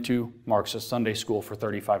school into Marxist Sunday school for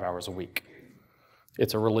 35 hours a week.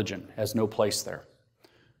 It's a religion, has no place there.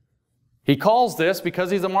 He calls this,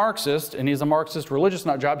 because he's a Marxist, and he's a Marxist religious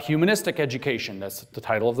nut job, humanistic education. That's the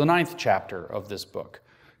title of the 9th chapter of this book.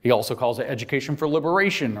 He also calls it education for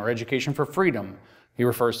liberation or education for freedom. He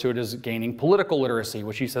refers to it as gaining political literacy,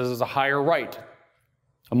 which he says is a higher right,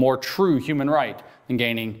 a more true human right than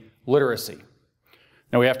gaining literacy.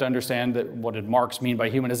 Now we have to understand that what did Marx mean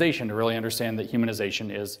by humanization to really understand that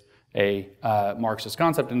humanization is a Marxist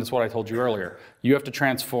concept, and that's what I told you earlier. You have to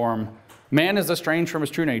transform. Man is estranged from his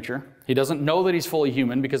true nature. He doesn't know that he's fully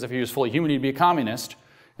human, because if he was fully human, he'd be a communist,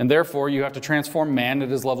 and therefore you have to transform man at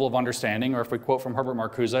his level of understanding, or if we quote from Herbert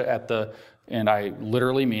Marcuse, and I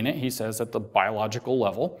literally mean it, he says at the biological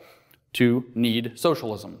level, to need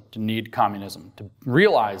socialism, to need communism, to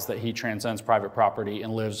realize that he transcends private property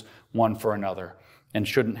and lives one for another and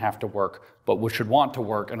shouldn't have to work, but should want to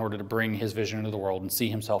work in order to bring his vision into the world and see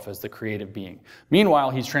himself as the creative being.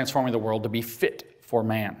 Meanwhile, he's transforming the world to be fit for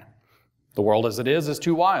man. The world as it is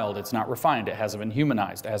too wild. It's not refined. It hasn't been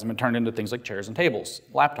humanized. It hasn't been turned into things like chairs and tables,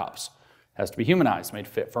 laptops. It has to be humanized, made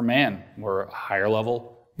fit for man. We're a higher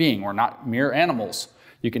level being. We're not mere animals.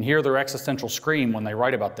 You can hear their existential scream when they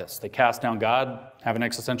write about this. They cast down God, have an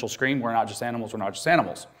existential scream. We're not just animals. We're not just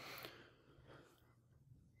animals.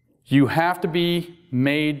 You have to be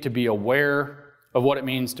made to be aware of what it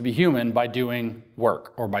means to be human by doing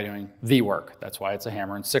work, or by doing the work. That's why it's a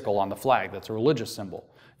hammer and sickle on the flag. That's a religious symbol.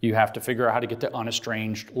 You have to figure out how to get to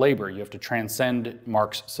unestranged labor. You have to transcend,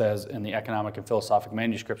 Marx says in the Economic and Philosophic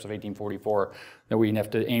Manuscripts of 1844, that we have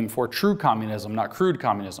to aim for true communism, not crude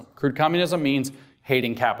communism. Crude communism means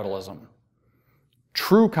hating capitalism.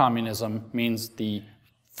 True communism means the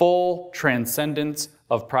full transcendence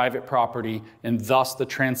of private property and thus the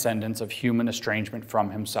transcendence of human estrangement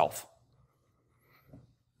from himself.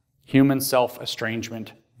 Human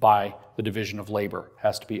self-estrangement by the division of labor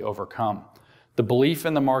has to be overcome. The belief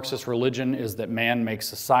in the Marxist religion is that man makes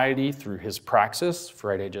society through his praxis.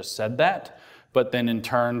 Freire just said that. But then in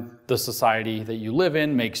turn, the society that you live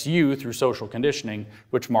in makes you through social conditioning,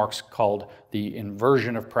 which Marx called the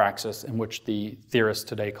inversion of praxis, and which the theorists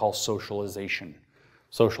today call socialization.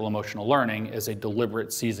 Social emotional learning is a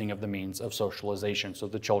deliberate seizing of the means of socialization, so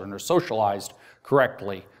the children are socialized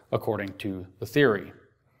correctly according to the theory.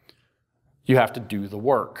 You have to do the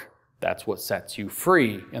work. That's what sets you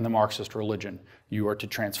free in the Marxist religion. You are to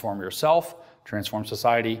transform yourself, transform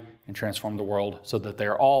society, and transform the world so that they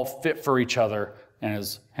are all fit for each other, and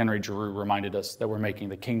as Henry Giroux reminded us, that we're making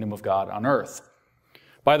the kingdom of God on earth.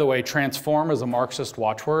 By the way, transform is a Marxist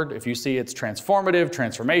watchword. If you see it's transformative,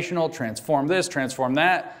 transformational, transform this, transform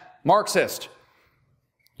that, Marxist.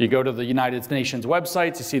 You go to the United Nations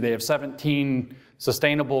websites, you see they have 17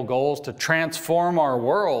 sustainable goals to transform our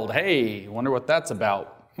world. Hey, wonder what that's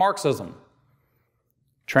about. Marxism.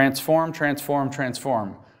 Transform, transform,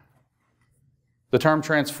 transform. The term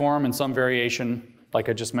transform in some variation, like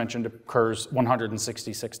I just mentioned, occurs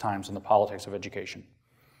 166 times in the Politics of Education.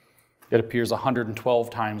 It appears 112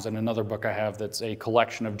 times in another book I have that's a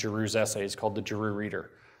collection of Giroux's essays called The Giroux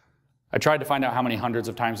Reader. I tried to find out how many hundreds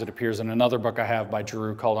of times it appears in another book I have by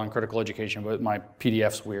Giroux called On Critical Education, but my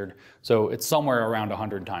PDF's weird. So it's somewhere around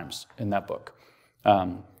 100 times in that book.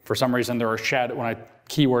 For some reason, there are when I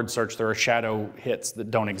keyword search, there are shadow hits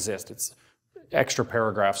that don't exist. It's extra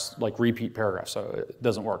paragraphs, like repeat paragraphs, so it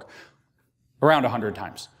doesn't work. Around 100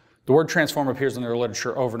 times. The word transform appears in their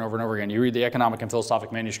literature over and over and over again. You read the Economic and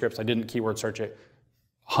Philosophic Manuscripts, I didn't keyword search it,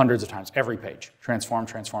 hundreds of times, every page. Transform,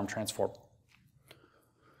 transform, transform.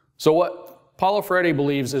 So what Paulo Freire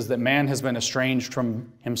believes is that man has been estranged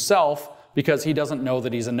from himself because he doesn't know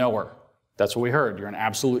that he's a knower. That's what we heard. You're an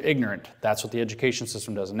absolute ignorant. That's what the education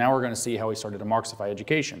system does. And now we're going to see how he started to Marxify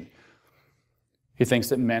education. He thinks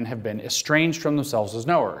that men have been estranged from themselves as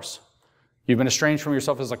knowers. You've been estranged from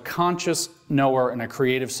yourself as a conscious knower and a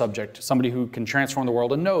creative subject, somebody who can transform the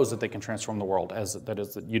world and knows that they can transform the world. That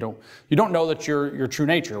is, that you don't know that your true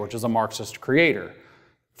nature, which is a Marxist creator.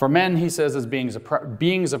 For men, he says, as beings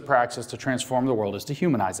of praxis, to transform the world is to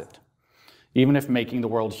humanize it, even if making the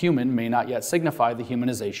world human may not yet signify the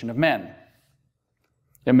humanization of men.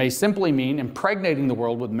 It may simply mean impregnating the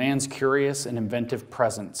world with man's curious and inventive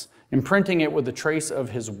presence, imprinting it with the trace of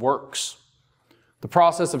his works. The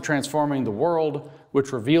process of transforming the world,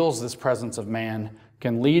 which reveals this presence of man,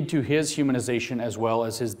 can lead to his humanization as well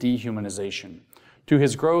as his dehumanization, to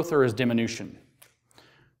his growth or his diminution.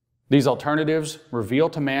 These alternatives reveal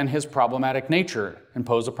to man his problematic nature and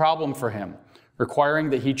pose a problem for him,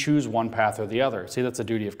 requiring that he choose one path or the other. See, that's a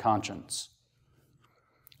duty of conscience.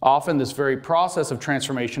 Often this very process of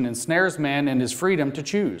transformation ensnares man in his freedom to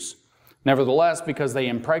choose. Nevertheless, because they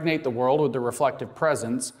impregnate the world with their reflective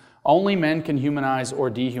presence, only men can humanize or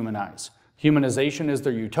dehumanize. Humanization is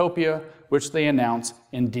their utopia, which they announce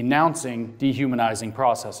in denouncing dehumanizing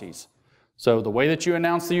processes. So the way that you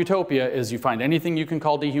announce the utopia is you find anything you can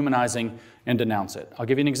call dehumanizing and denounce it. I'll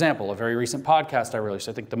give you an example. A very recent podcast I released,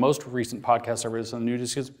 I think the most recent podcast I released on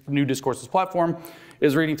the New Discourses platform,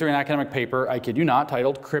 is reading through an academic paper, I kid you not,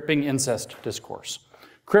 titled Cripping Incest Discourse.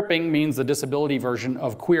 Cripping means the disability version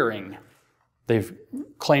of queering. They've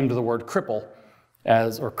claimed the word cripple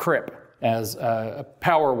or crip as a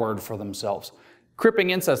power word for themselves. Cripping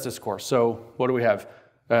incest discourse. So what do we have?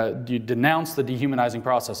 You denounce the dehumanizing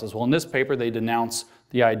processes. Well, in this paper, they denounce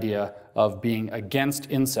the idea of being against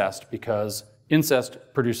incest because incest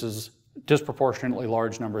produces disproportionately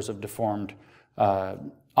large numbers of deformed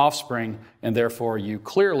offspring, and therefore you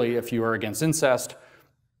clearly, if you are against incest,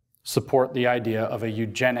 support the idea of a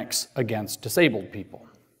eugenics against disabled people.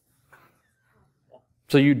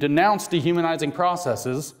 So you denounce dehumanizing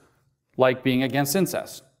processes like being against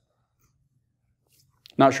incest.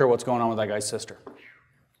 Not sure what's going on with that guy's sister.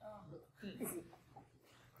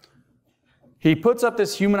 He puts up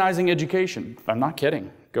this humanizing education. I'm not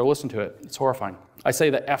kidding. Go listen to it. It's horrifying. I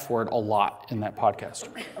say the F word a lot in that podcast.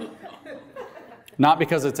 Not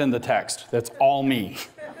because it's in the text. That's all me.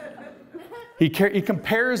 He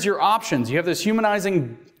compares your options. You have this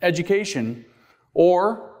humanizing education,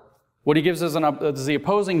 or what he gives as the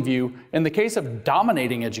opposing view. In the case of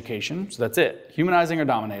dominating education, so that's it. Humanizing or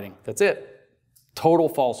dominating. That's it. Total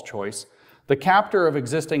false choice. The captor of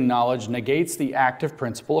existing knowledge negates the active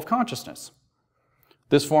principle of consciousness.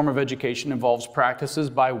 This form of education involves practices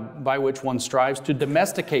by which one strives to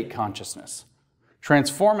domesticate consciousness,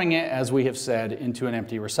 transforming it, as we have said, into an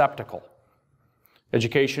empty receptacle.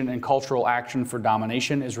 Education and cultural action for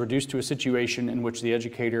domination is reduced to a situation in which the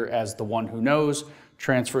educator, as the one who knows,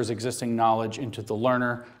 transfers existing knowledge into the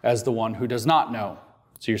learner as the one who does not know.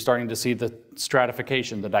 So you're starting to see the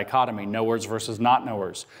stratification, the dichotomy, knowers versus not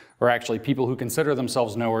knowers, or actually people who consider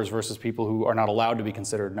themselves knowers versus people who are not allowed to be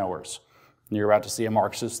considered knowers. And you're about to see a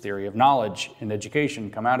Marxist theory of knowledge in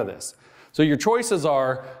education come out of this. So your choices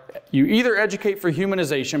are, you either educate for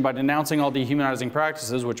humanization by denouncing all dehumanizing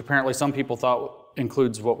practices, which apparently some people thought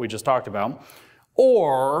includes what we just talked about,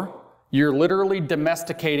 or you're literally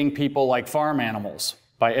domesticating people like farm animals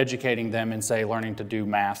by educating them in, say, learning to do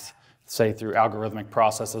math, say through algorithmic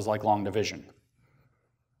processes like long division.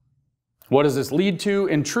 What does this lead to?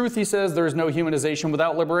 In truth, he says, there is no humanization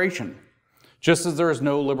without liberation, just as there is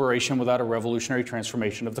no liberation without a revolutionary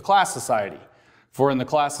transformation of the class society. For in the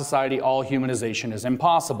class society, all humanization is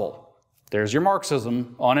impossible. There's your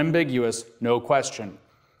Marxism, unambiguous, no question.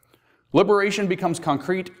 Liberation becomes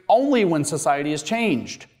concrete only when society is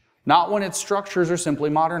changed, not when its structures are simply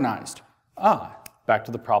modernized. Back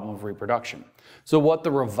to the problem of reproduction. So what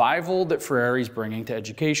the revival that Freire is bringing to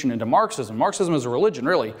education and to Marxism, Marxism is a religion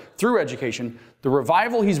really, through education, the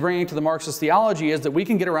revival he's bringing to the Marxist theology is that we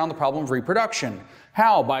can get around the problem of reproduction.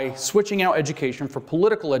 How? By switching out education for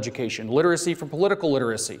political education, literacy for political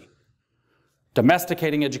literacy,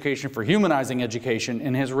 domesticating education for humanizing education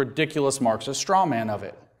in his ridiculous Marxist straw man of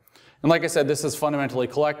it. And like I said, this is fundamentally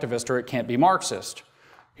collectivist or it can't be Marxist.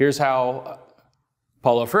 Here's how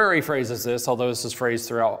Paulo Freire phrases this, although this is phrased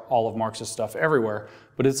throughout all of Marxist stuff everywhere,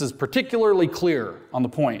 but this is particularly clear on the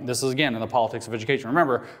point. This is, again, in the politics of education.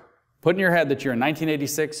 Remember, put in your head that you're in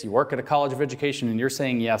 1986, you work at a college of education, and you're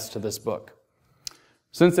saying yes to this book.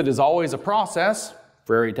 Since it is always a process,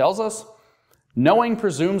 Freire tells us, knowing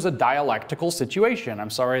presumes a dialectical situation. I'm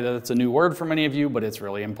sorry that it's a new word for many of you, but it's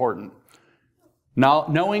really important. Now,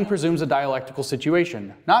 knowing presumes a dialectical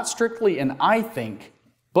situation, not strictly an I think,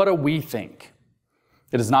 but a we think.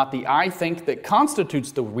 It is not the I think that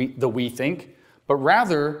constitutes the we think, but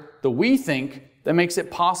rather the we think that makes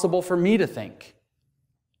it possible for me to think.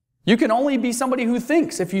 You can only be somebody who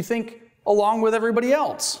thinks if you think along with everybody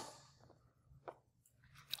else.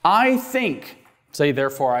 I think, say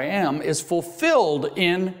therefore I am, is fulfilled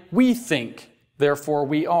in we think, therefore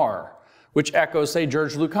we are, which echoes, say,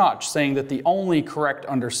 George Lukács saying that the only correct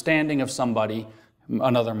understanding of somebody,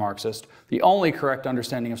 another Marxist, the only correct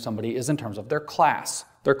understanding of somebody is in terms of their class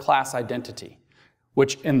identity,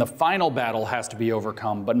 which in the final battle has to be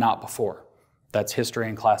overcome, but not before. That's history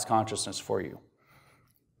and class consciousness for you.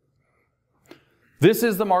 This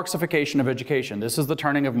is the Marxification of education. This is the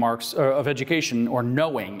turning of education or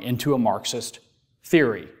knowing into a Marxist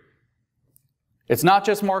theory. It's not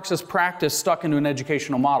just Marxist practice stuck into an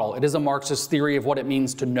educational model. It is a Marxist theory of what it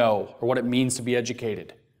means to know or what it means to be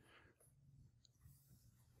educated.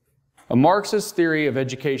 A Marxist theory of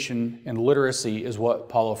education and literacy is what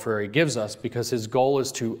Paulo Freire gives us because his goal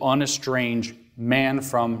is to unestrange man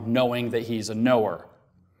from knowing that he's a knower.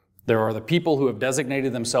 There are the people who have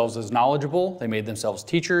designated themselves as knowledgeable. They made themselves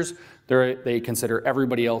teachers. They consider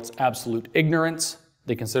everybody else absolute ignorance.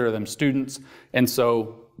 They consider them students. And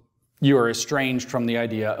so you are estranged from the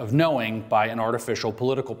idea of knowing by an artificial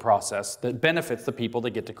political process that benefits the people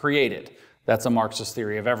that get to create it. That's a Marxist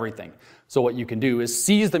theory of everything. So what you can do is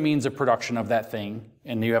seize the means of production of that thing,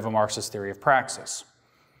 and you have a Marxist theory of praxis.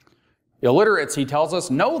 Illiterates, he tells us,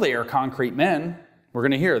 know they are concrete men. We're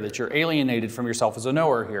going to hear that you're alienated from yourself as a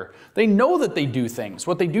knower here. They know that they do things.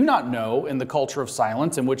 What they do not know in the culture of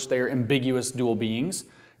silence in which they are ambiguous dual beings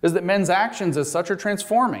is that men's actions as such are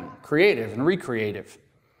transforming, creative, and recreative.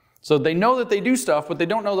 So they know that they do stuff, but they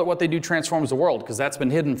don't know that what they do transforms the world, because that's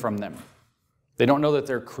been hidden from them. They don't know that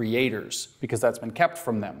they're creators, because that's been kept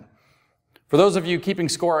from them. For those of you keeping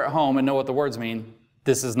score at home and know what the words mean,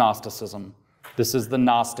 this is Gnosticism. This is the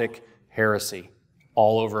Gnostic heresy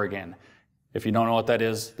all over again. If you don't know what that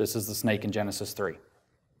is, this is the snake in Genesis 3.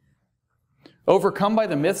 Overcome by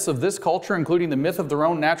the myths of this culture, including the myth of their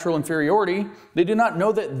own natural inferiority, they do not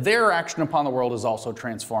know that their action upon the world is also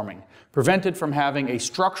transforming. Prevented from having a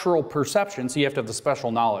structural perception, so you have to have the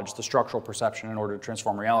special knowledge, the structural perception, in order to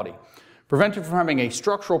transform reality. Prevented from having a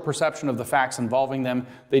structural perception of the facts involving them,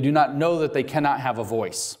 they do not know that they cannot have a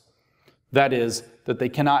voice. That is, that they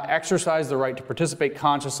cannot exercise the right to participate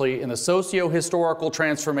consciously in the socio-historical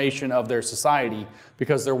transformation of their society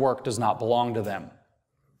because their work does not belong to them.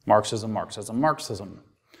 Marxism, Marxism, Marxism.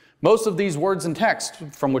 Most of these words and text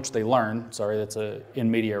from which they learn, sorry, that's a in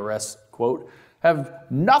media res quote, have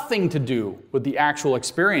nothing to do with the actual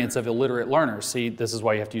experience of illiterate learners. See, this is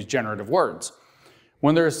why you have to use generative words.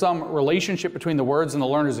 When there is some relationship between the words and the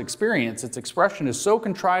learner's experience, its expression is so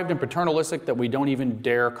contrived and paternalistic that we don't even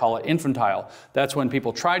dare call it infantile. That's when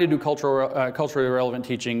people try to do culturally relevant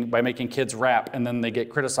teaching by making kids rap, and then they get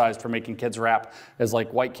criticized for making kids rap as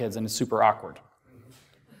like white kids, and it's super awkward.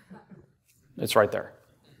 It's right there.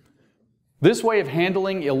 This way of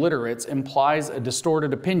handling illiterates implies a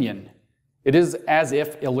distorted opinion. It is as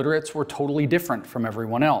if illiterates were totally different from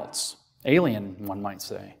everyone else. Alien, one might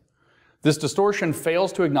say. This distortion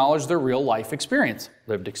fails to acknowledge their real life experience,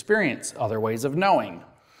 lived experience, other ways of knowing,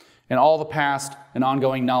 and all the past and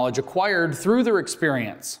ongoing knowledge acquired through their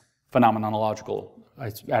experience. Phenomenological,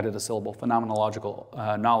 I added a syllable,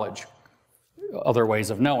 phenomenological knowledge, other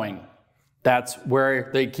ways of knowing. That's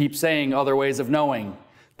where they keep saying other ways of knowing.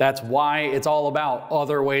 That's why it's all about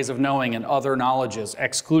other ways of knowing and other knowledges,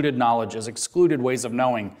 excluded ways of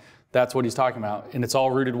knowing. That's what he's talking about. And it's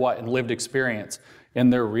all rooted what? In lived experience. In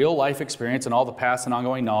their real life experience and all the past and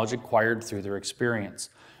ongoing knowledge acquired through their experience.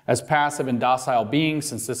 As passive and docile beings,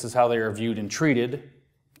 since this is how they are viewed and treated,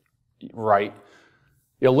 right,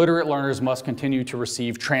 illiterate learners must continue to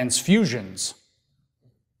receive transfusions.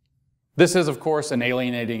 This is, of course, an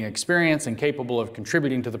alienating experience and capable of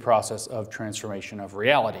contributing to the process of transformation of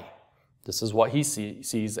reality. This is what he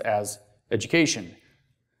sees as education.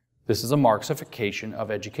 This is a Marxification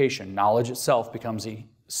of education. Knowledge itself becomes the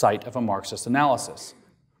site of a Marxist analysis.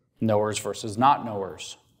 Knowers versus not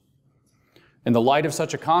knowers. In the light of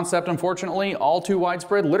such a concept, unfortunately, all too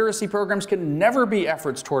widespread literacy programs can never be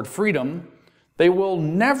efforts toward freedom. They will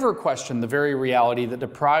never question the very reality that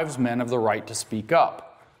deprives men of the right to speak up.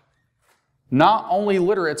 Not only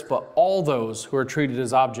literates, but all those who are treated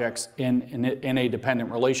as objects in a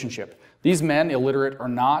dependent relationship. These men, illiterate or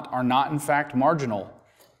not, are not in fact marginal.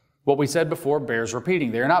 What we said before bears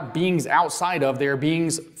repeating. They are not beings outside of, they are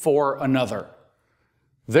beings for another.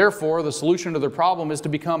 Therefore, the solution to their problem is to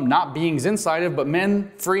become not beings inside of, but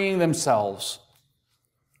men freeing themselves.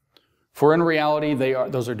 For in reality,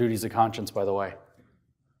 those are duties of conscience, by the way.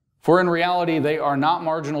 For in reality, they are not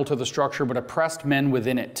marginal to the structure, but oppressed men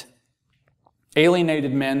within it.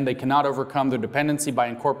 Alienated men, they cannot overcome their dependency by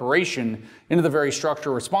incorporation into the very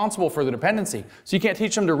structure responsible for the dependency. So you can't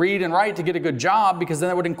teach them to read and write to get a good job because then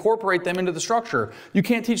that would incorporate them into the structure. You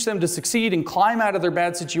can't teach them to succeed and climb out of their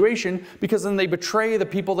bad situation because then they betray the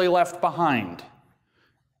people they left behind.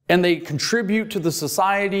 And they contribute to the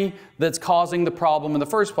society that's causing the problem in the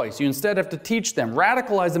first place. You instead have to teach them,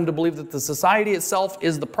 radicalize them to believe that the society itself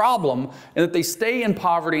is the problem and that they stay in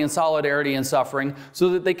poverty and solidarity and suffering so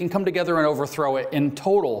that they can come together and overthrow it in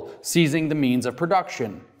total, seizing the means of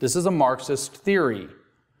production. This is a Marxist theory.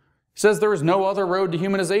 He says there is no other road to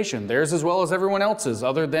humanization, theirs as well as everyone else's,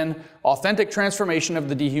 other than authentic transformation of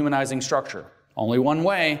the dehumanizing structure. Only one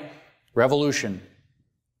way, revolution.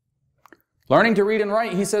 Learning to read and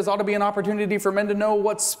write, he says, ought to be an opportunity for men to know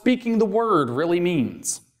what speaking the word really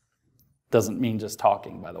means. Doesn't mean just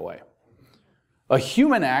talking, by the way. A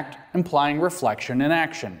human act implying reflection and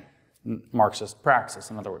action. Marxist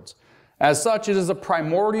praxis, in other words. As such, it is a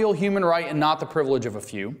primordial human right and not the privilege of a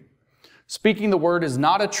few. Speaking the word is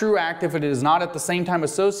not a true act if it is not at the same time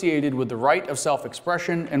associated with the right of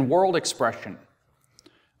self-expression and world expression,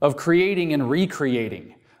 of creating and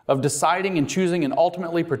recreating, of deciding and choosing and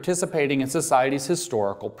ultimately participating in society's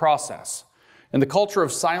historical process. In the culture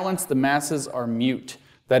of silence, the masses are mute.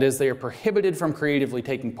 That is, they are prohibited from creatively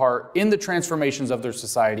taking part in the transformations of their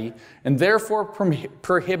society and therefore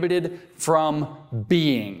prohibited from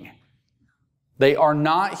being. They are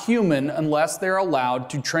not human unless they're allowed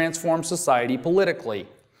to transform society politically.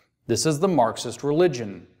 This is the Marxist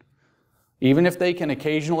religion. Even if they can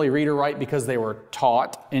occasionally read or write because they were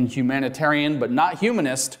taught in humanitarian but not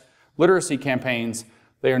humanist literacy campaigns,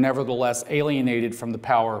 they are nevertheless alienated from the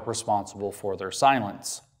power responsible for their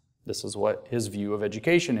silence. This is what his view of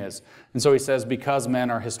education is. And so he says, because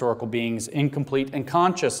men are historical beings incomplete and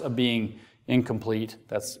conscious of being incomplete,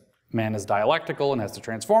 that's man is dialectical and has to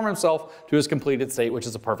transform himself to his completed state, which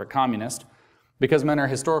is a perfect communist. Because men are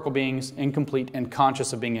historical beings incomplete and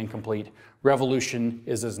conscious of being incomplete, revolution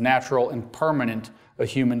is as natural and permanent a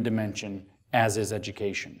human dimension as is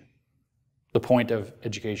education. The point of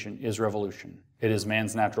education is revolution. It is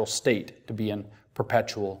man's natural state to be in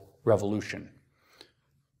perpetual revolution.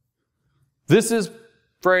 This is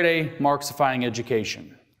Freire Marxifying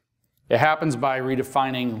education. It happens by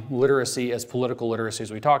redefining literacy as political literacy,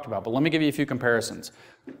 as we talked about. But let me give you a few comparisons.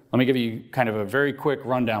 Let me give you kind of a very quick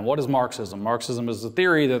rundown. What is Marxism? Marxism is the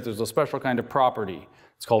theory that there's a special kind of property.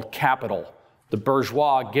 It's called capital. The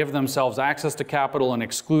bourgeois give themselves access to capital and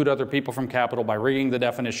exclude other people from capital by rigging the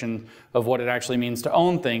definition of what it actually means to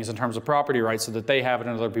own things in terms of property rights so that they have it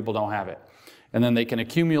and other people don't have it. And then they can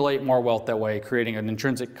accumulate more wealth that way, creating an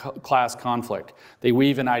intrinsic class conflict. They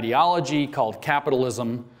weave an ideology called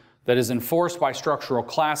capitalism that is enforced by structural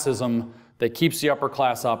classism that keeps the upper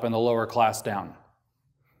class up and the lower class down.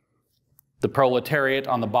 The proletariat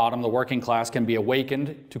on the bottom, the working class, can be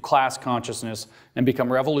awakened to class consciousness and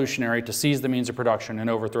become revolutionary to seize the means of production and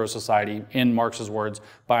overthrow society, in Marx's words,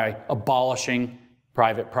 by abolishing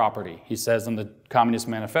private property. He says in the Communist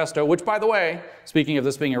Manifesto, which, by the way, speaking of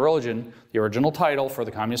this being a religion, the original title for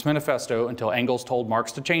the Communist Manifesto, until Engels told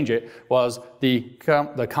Marx to change it, was the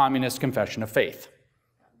Communist Confession of Faith.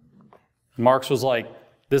 Marx was like,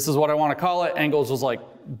 this is what I want to call it. Engels was like,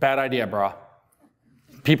 bad idea, brah.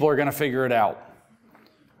 People are going to figure it out.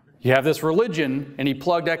 You have this religion, and he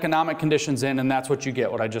plugged economic conditions in, and that's what you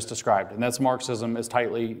get, what I just described. And that's Marxism as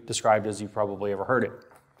tightly described as you've probably ever heard it.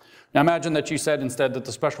 Now imagine that you said instead that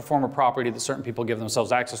the special form of property that certain people give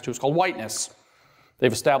themselves access to is called whiteness.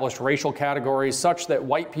 They've established racial categories such that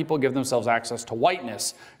white people give themselves access to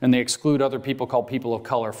whiteness, and they exclude other people called people of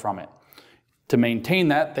color from it. To maintain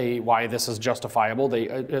that, why this is justifiable, they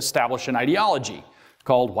establish an ideology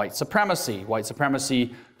called white supremacy. White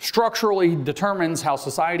supremacy structurally determines how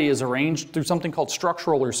society is arranged through something called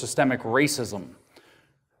structural or systemic racism.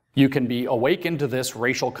 You can be awakened to this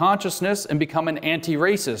racial consciousness and become an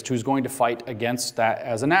anti-racist who's going to fight against that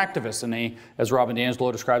as an activist, and as Robin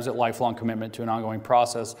DiAngelo describes it, lifelong commitment to an ongoing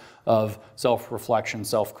process of self-reflection,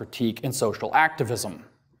 self-critique, and social activism.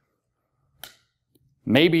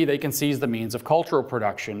 Maybe they can seize the means of cultural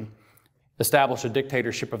production, establish a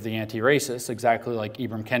dictatorship of the anti-racists, exactly like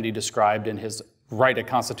Ibram Kendi described in his Write a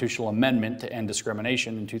Constitutional Amendment to End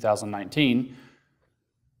Discrimination in 2019,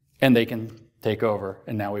 and they can take over.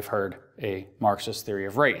 And now we've heard a Marxist theory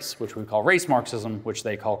of race, which we call race Marxism, which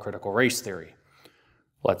they call critical race theory.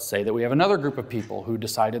 Let's say that we have another group of people who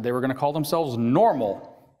decided they were going to call themselves normal.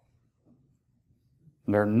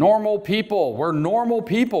 They're normal people. We're normal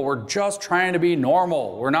people. We're just trying to be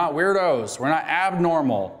normal. We're not weirdos. We're not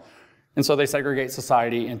abnormal. And so they segregate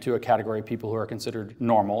society into a category of people who are considered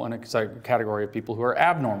normal and a category of people who are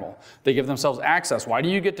abnormal. They give themselves access. Why do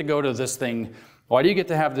you get to go to this thing? Why do you get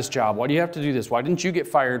to have this job? Why do you have to do this? Why didn't you get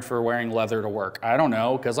fired for wearing leather to work? I don't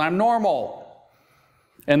know, because I'm normal.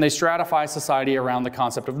 And they stratify society around the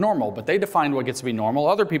concept of normal, but they defined what gets to be normal.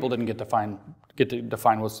 Other people didn't get to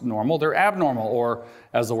define what's normal. They're abnormal, or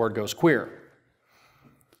as the word goes, queer.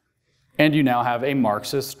 And you now have a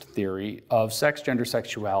Marxist theory of sex, gender,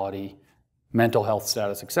 sexuality, mental health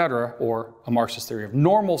status, etc., or a Marxist theory of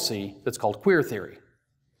normalcy that's called queer theory,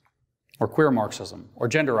 or queer Marxism, or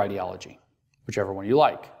gender ideology, whichever one you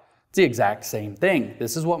like. It's the exact same thing.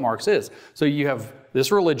 This is what Marx is. So you have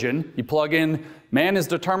this religion, you plug in, man is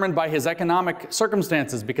determined by his economic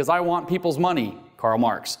circumstances because I want people's money, Karl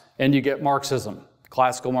Marx, and you get Marxism,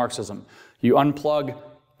 classical Marxism. You unplug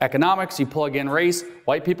economics, you plug in race,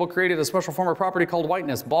 white people created a special form of property called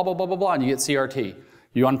whiteness, blah, blah, blah, blah, blah, and you get CRT.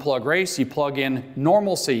 You unplug race, you plug in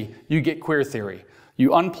normalcy, you get queer theory. You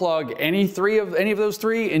unplug any of those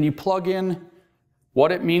three and you plug in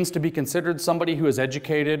what it means to be considered somebody who is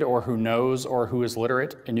educated or who knows or who is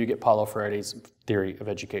literate, and you get Paulo Freire's theory of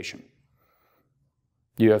education.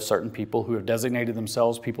 You have certain people who have designated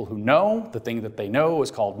themselves people who know. The thing that they know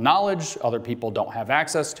is called knowledge. Other people don't have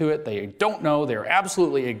access to it. They don't know. They're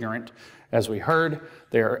absolutely ignorant. As we heard,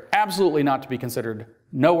 they are absolutely not to be considered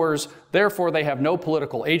knowers. Therefore, they have no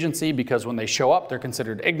political agency because when they show up, they're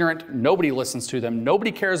considered ignorant. Nobody listens to them.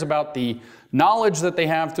 Nobody cares about the knowledge that they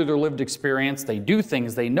have through their lived experience. They do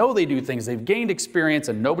things. They know they do things. They've gained experience,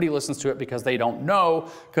 and nobody listens to it because they don't know,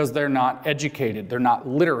 because they're not educated. They're not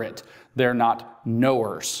literate. They're not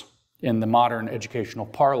knowers in the modern educational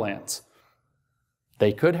parlance.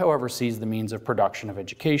 They could, however, seize the means of production of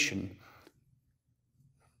education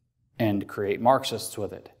and create Marxists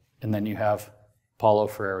with it. And then you have Paulo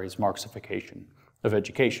Freire's Marxification of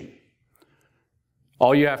Education.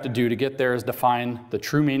 All you have to do to get there is define the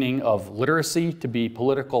true meaning of literacy to be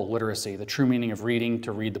political literacy, the true meaning of reading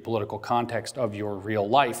to read the political context of your real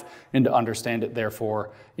life, and to understand it, therefore,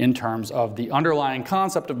 in terms of the underlying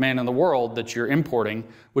concept of man in the world that you're importing,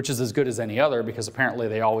 which is as good as any other because apparently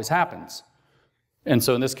they always happens. And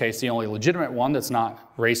so in this case, the only legitimate one that's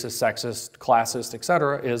not racist, sexist, classist,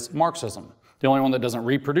 etc., is Marxism. The only one that doesn't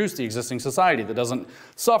reproduce the existing society, that doesn't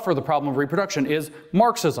suffer the problem of reproduction, is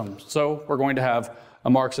Marxism. So we're going to have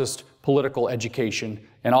a Marxist political education,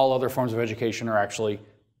 and all other forms of education are actually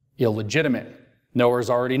illegitimate.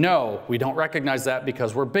 Knowers already know. We don't recognize that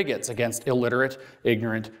because we're bigots against illiterate,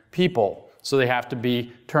 ignorant people. So they have to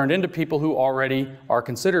be turned into people who already are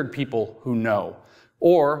considered people who know.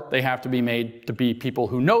 Or they have to be made to be people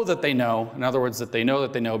who know that they know, in other words, that they know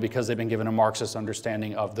because they've been given a Marxist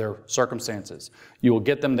understanding of their circumstances. You will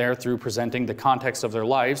get them there through presenting the context of their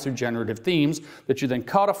lives through generative themes that you then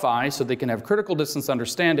codify so they can have critical distance to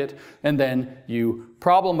understand it, and then you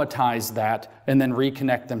problematize that and then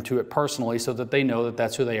reconnect them to it personally so that they know that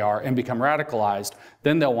that's who they are and become radicalized.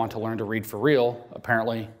 Then they'll want to learn to read for real,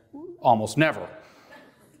 apparently almost never.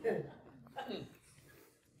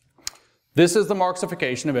 This is the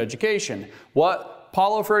Marxification of education. What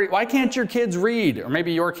Paulo Freire, why can't your kids read? Or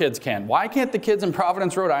maybe your kids can. Why can't the kids in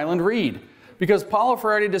Providence, Rhode Island read? Because Paulo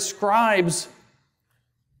Freire describes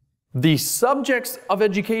the subjects of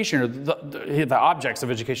education, or the objects of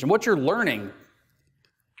education, what you're learning,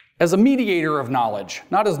 as a mediator of knowledge,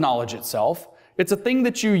 not as knowledge itself. It's a thing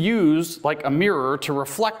that you use, like a mirror, to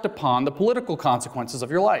reflect upon the political consequences of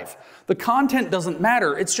your life. The content doesn't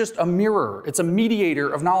matter, it's just a mirror. It's a mediator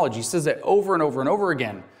of knowledge. He says that over and over and over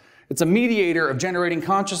again. It's a mediator of generating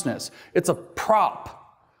consciousness. It's a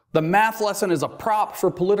prop. The math lesson is a prop for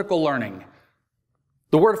political learning.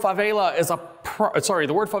 The word favela is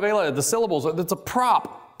the syllables, it's a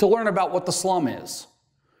prop to learn about what the slum is.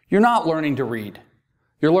 You're not learning to read.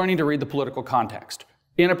 You're learning to read the political context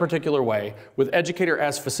in a particular way, with educator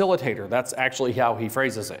as facilitator. That's actually how he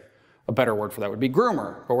phrases it. A better word for that would be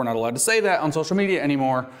groomer, but we're not allowed to say that on social media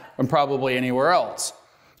anymore, and probably anywhere else.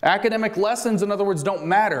 Academic lessons, in other words, don't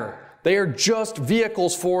matter. They are just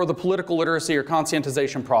vehicles for the political literacy or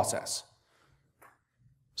conscientization process.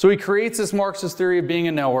 So he creates this Marxist theory of being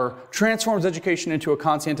a knower, transforms education into a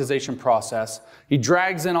conscientization process. He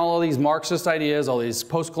drags in all of these Marxist ideas, all these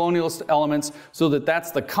post-colonialist elements, so that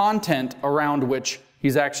that's the content around which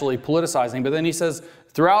he's actually politicizing. But then he says,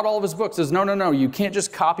 throughout all of his books, says, no, you can't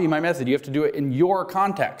just copy my method. You have to do it in your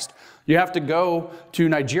context. You have to go to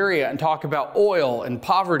Nigeria and talk about oil and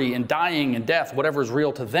poverty and dying and death, whatever is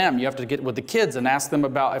real to them. You have to get with the kids and ask them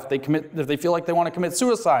about if they feel like they want to commit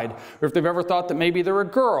suicide, or if they've ever thought that maybe they're a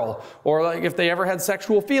girl, or like if they ever had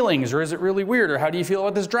sexual feelings, or is it really weird, or how do you feel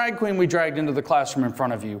about this drag queen we dragged into the classroom in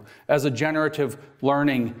front of you, as a generative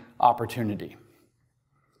learning opportunity.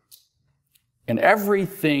 And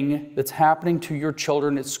everything that's happening to your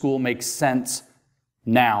children at school makes sense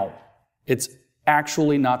now. It's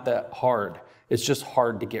actually not that hard. It's just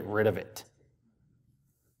hard to get rid of it.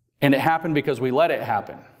 And it happened because we let it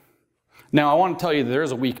happen. Now, I want to tell you that there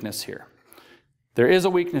is a weakness here. There is a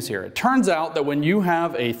weakness here. It turns out that when you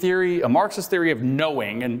have a theory, a Marxist theory of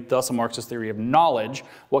knowing, and thus a Marxist theory of knowledge,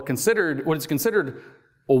 what is considered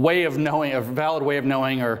a way of knowing, a valid way of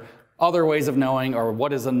knowing, or other ways of knowing, or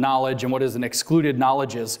what is a knowledge and what is an excluded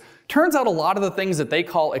knowledge is. Turns out a lot of the things that they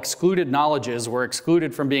call excluded knowledges were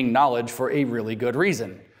excluded from being knowledge for a really good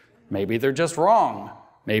reason. Maybe they're just wrong.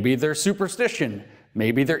 Maybe they're superstition.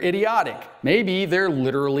 Maybe they're idiotic. Maybe they're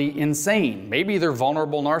literally insane. Maybe they're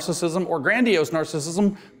vulnerable narcissism or grandiose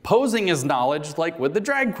narcissism posing as knowledge, like with the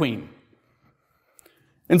drag queen.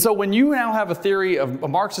 And so when you now have a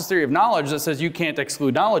Marxist theory of knowledge that says you can't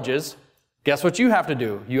exclude knowledges, guess what you have to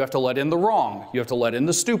do? You have to let in the wrong. You have to let in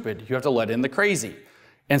the stupid. You have to let in the crazy.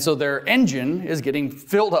 And so their engine is getting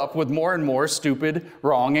filled up with more and more stupid,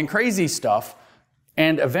 wrong, and crazy stuff.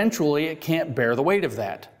 And eventually it can't bear the weight of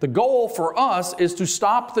that. The goal for us is to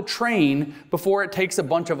stop the train before it takes a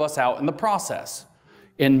bunch of us out in the process.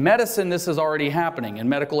 In medicine, this is already happening. In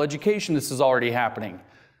medical education, this is already happening.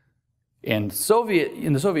 In the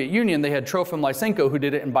Soviet Union, they had Trofim Lysenko who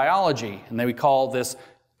did it in biology. And we call this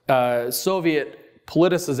Soviet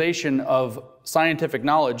politicization of scientific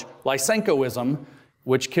knowledge Lysenkoism,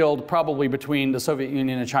 which killed probably between the Soviet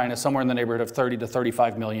Union and China somewhere in the neighborhood of 30 to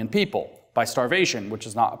 35 million people by starvation, which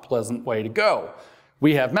is not a pleasant way to go.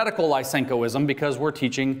 We have medical Lysenkoism because we're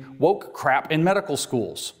teaching woke crap in medical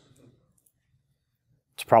schools.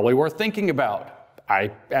 It's probably worth thinking about.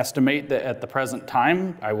 I estimate that at the present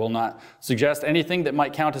time, I will not suggest anything that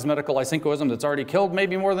might count as medical lysinkoism that's already killed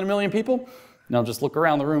maybe more than 1 million people. Now just look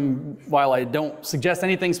around the room. While I don't suggest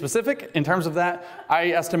anything specific in terms of that,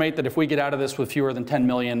 I estimate that if we get out of this with fewer than 10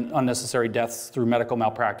 million unnecessary deaths through medical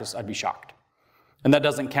malpractice, I'd be shocked. And that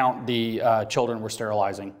doesn't count the children we're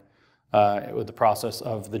sterilizing with the process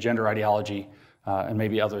of the gender ideology and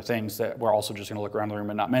maybe other things that we're also just going to look around the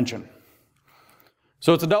room and not mention.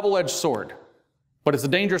 So it's a double-edged sword. But it's a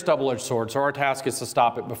dangerous double-edged sword, so our task is to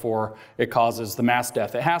stop it before it causes the mass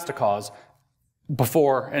death it has to cause,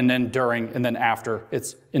 before and then during and then after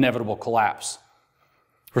its inevitable collapse.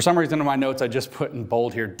 For some reason in my notes I just put in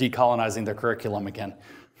bold here, decolonizing the curriculum again,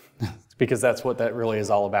 because that's what that really is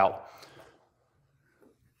all about.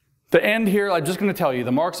 The end here, I'm just going to tell you,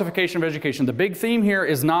 the Marxification of education, the big theme here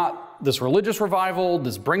is not this religious revival,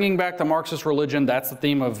 this bringing back the Marxist religion. That's the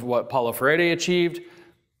theme of what Paulo Freire achieved.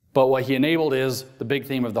 But what he enabled is, the big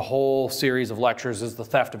theme of the whole series of lectures is the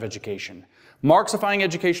theft of education. Marxifying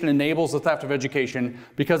education enables the theft of education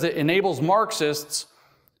because it enables Marxists,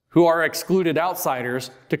 who are excluded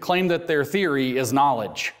outsiders, to claim that their theory is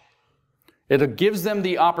knowledge. It gives them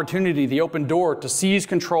the opportunity, the open door, to seize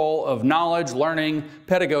control of knowledge, learning,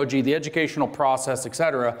 pedagogy, the educational process,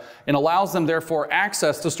 etc., and allows them, therefore,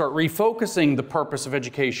 access to start refocusing the purpose of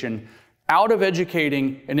education out of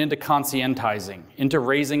educating and into conscientizing, into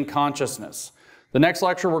raising consciousness. The next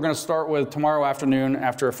lecture we're going to start with tomorrow afternoon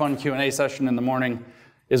after a fun Q&A session in the morning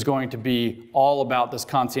is going to be all about this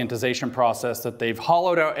conscientization process that they've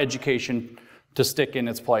hollowed out education to stick in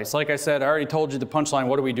its place. Like I said, I already told you the punchline,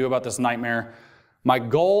 what do we do about this nightmare? My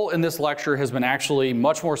goal in this lecture has been actually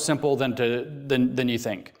much more simple than you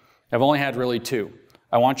think. I've only had really two.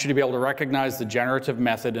 I want you to be able to recognize the generative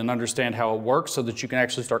method and understand how it works so that you can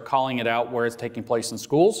actually start calling it out where it's taking place in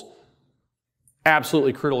schools.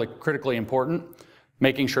 Absolutely critically important.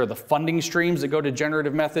 Making sure the funding streams that go to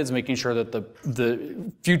generative methods, making sure that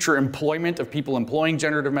the future employment of people employing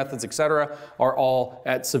generative methods, etc., are all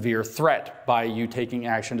at severe threat by you taking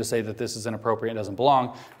action to say that this is inappropriate and doesn't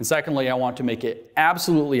belong. And secondly, I want to make it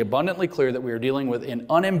absolutely abundantly clear that we are dealing with an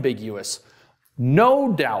unambiguous,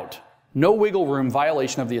 no doubt, no wiggle room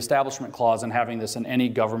violation of the Establishment Clause in having this in any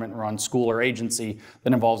government-run school or agency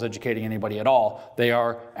that involves educating anybody at all. They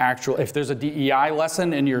are actual, if there's a DEI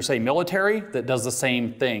lesson in your, say, military that does the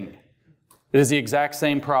same thing. It is the exact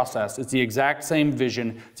same process. It's the exact same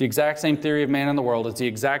vision. It's the exact same theory of man in the world. It's the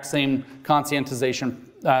exact same conscientization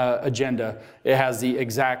agenda. It has the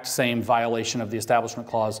exact same violation of the Establishment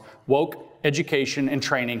Clause. Woke education and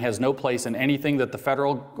training has no place in anything that the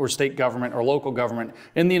federal or state government or local government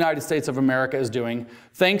in the United States of America is doing,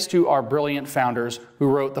 thanks to our brilliant founders who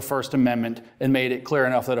wrote the First Amendment and made it clear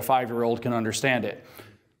enough that a 5-year-old can understand it.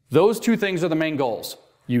 Those two things are the main goals.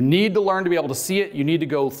 You need to learn to be able to see it. You need to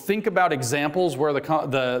go think about examples where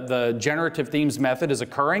the generative themes method is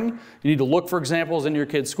occurring. You need to look for examples in your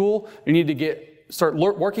kid's school. You need to start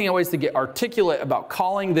working on ways to get articulate about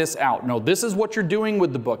calling this out. No, this is what you're doing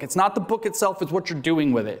with the book. It's not the book itself, it's what you're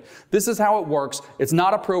doing with it. This is how it works. It's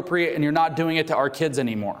not appropriate, and you're not doing it to our kids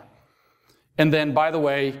anymore. And then, by the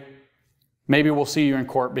way, maybe we'll see you in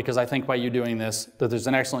court, because I think by you doing this, that there's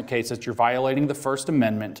an excellent case that you're violating the First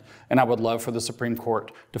Amendment, and I would love for the Supreme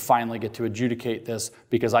Court to finally get to adjudicate this,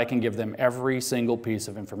 because I can give them every single piece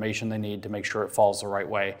of information they need to make sure it falls the right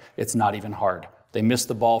way. It's not even hard. They missed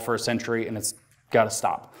the ball for a century, and it's got to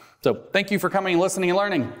stop. So thank you for coming, listening, and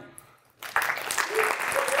learning.